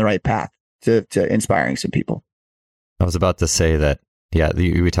on the right path to inspiring some people. I was about to say that, yeah,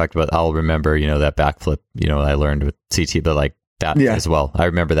 we talked about, I'll remember, that backflip, I learned with CT, but like that as well. I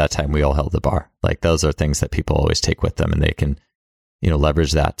remember that time we all held the bar. Like those are things that people always take with them, and they can,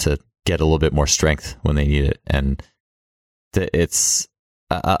 leverage that to get a little bit more strength when they need it. And it's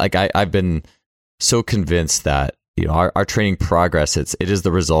like, I've been so convinced that, our training progress, it is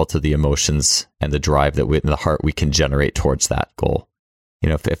the result of the emotions and the drive that in the heart we can generate towards that goal.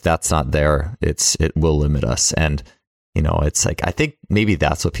 If that's not there, it will limit us. And, it's like, I think maybe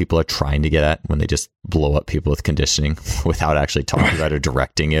that's what people are trying to get at when they just blow up people with conditioning without actually talking about it or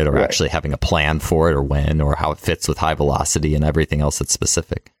directing it or actually having a plan for it or when or how it fits with high velocity and everything else that's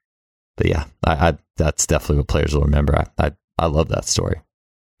specific. But yeah, I that's definitely what players will remember. I love that story.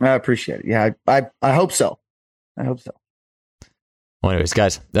 I appreciate it. Yeah, I hope so. I hope so. Well, anyways,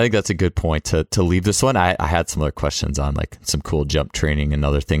 guys, I think that's a good point to leave this one. I had some other questions on like some cool jump training and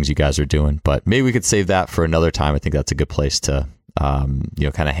other things you guys are doing, but maybe we could save that for another time. I think that's a good place to, kind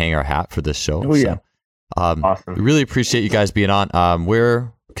of hang our hat for this show. Oh, yeah. Awesome. We really appreciate you guys being on.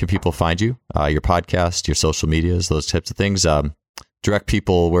 Where can people find you? Your podcast, your social medias, those types of things. Direct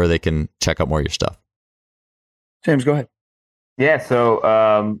people where they can check out more of your stuff. James, go ahead. Yeah,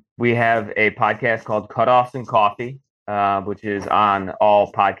 so we have a podcast called Cutoffs and Coffee, which is on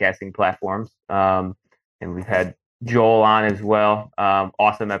all podcasting platforms. And we've had Joel on as well.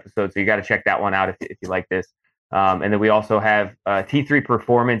 Awesome episode. So you got to check that one out if you like this. And then we also have T3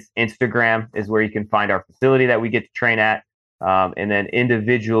 Performance. Instagram is where you can find our facility that we get to train at. And then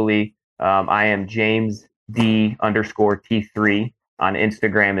individually, I am James D_T3 on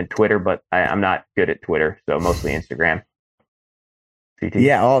Instagram and Twitter, but I'm not good at Twitter, so mostly Instagram. CT.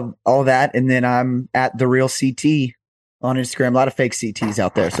 Yeah, all that, and then I'm at The Real CT on Instagram. A lot of fake CTs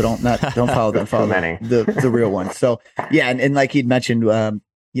out there, so don't follow them. Follow the real ones. So yeah, and like he'd mentioned,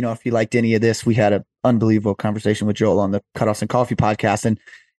 if you liked any of this, we had an unbelievable conversation with Joel on the Cutoffs and Coffee podcast, and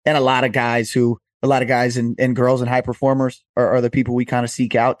a lot of guys and girls and high performers are the people we kind of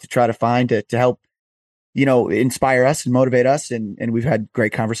seek out to try to find to help, inspire us and motivate us. And we've had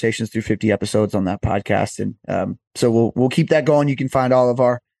great conversations through 50 episodes on that podcast. And so we'll keep that going. You can find all of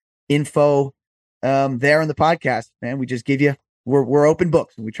our info there in the podcast, man. We just give you, we're open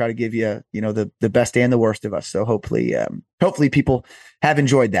books, and we try to give you, the best and the worst of us. So hopefully people have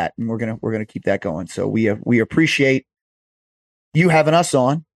enjoyed that, and we're going to keep that going. So we appreciate you having us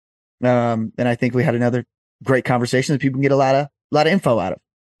on. And I think we had another great conversation that people can get a lot of info out of.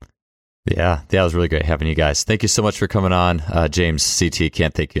 Yeah, that was really great having you guys. Thank you so much for coming on. James, CT,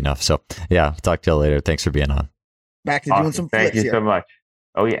 can't thank you enough. So yeah, talk to you later. Thanks for being on. Back to doing some flips. Thank you so much.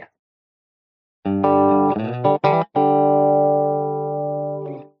 Oh yeah.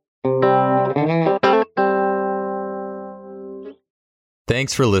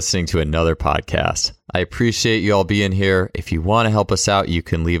 Thanks for listening to another podcast. I appreciate you all being here. If you want to help us out, you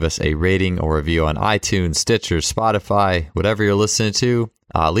can leave us a rating or review on iTunes, Stitcher, Spotify, whatever you're listening to.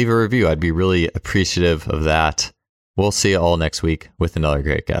 Leave a review. I'd be really appreciative of that. We'll see you all next week with another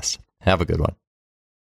great guest. Have a good one.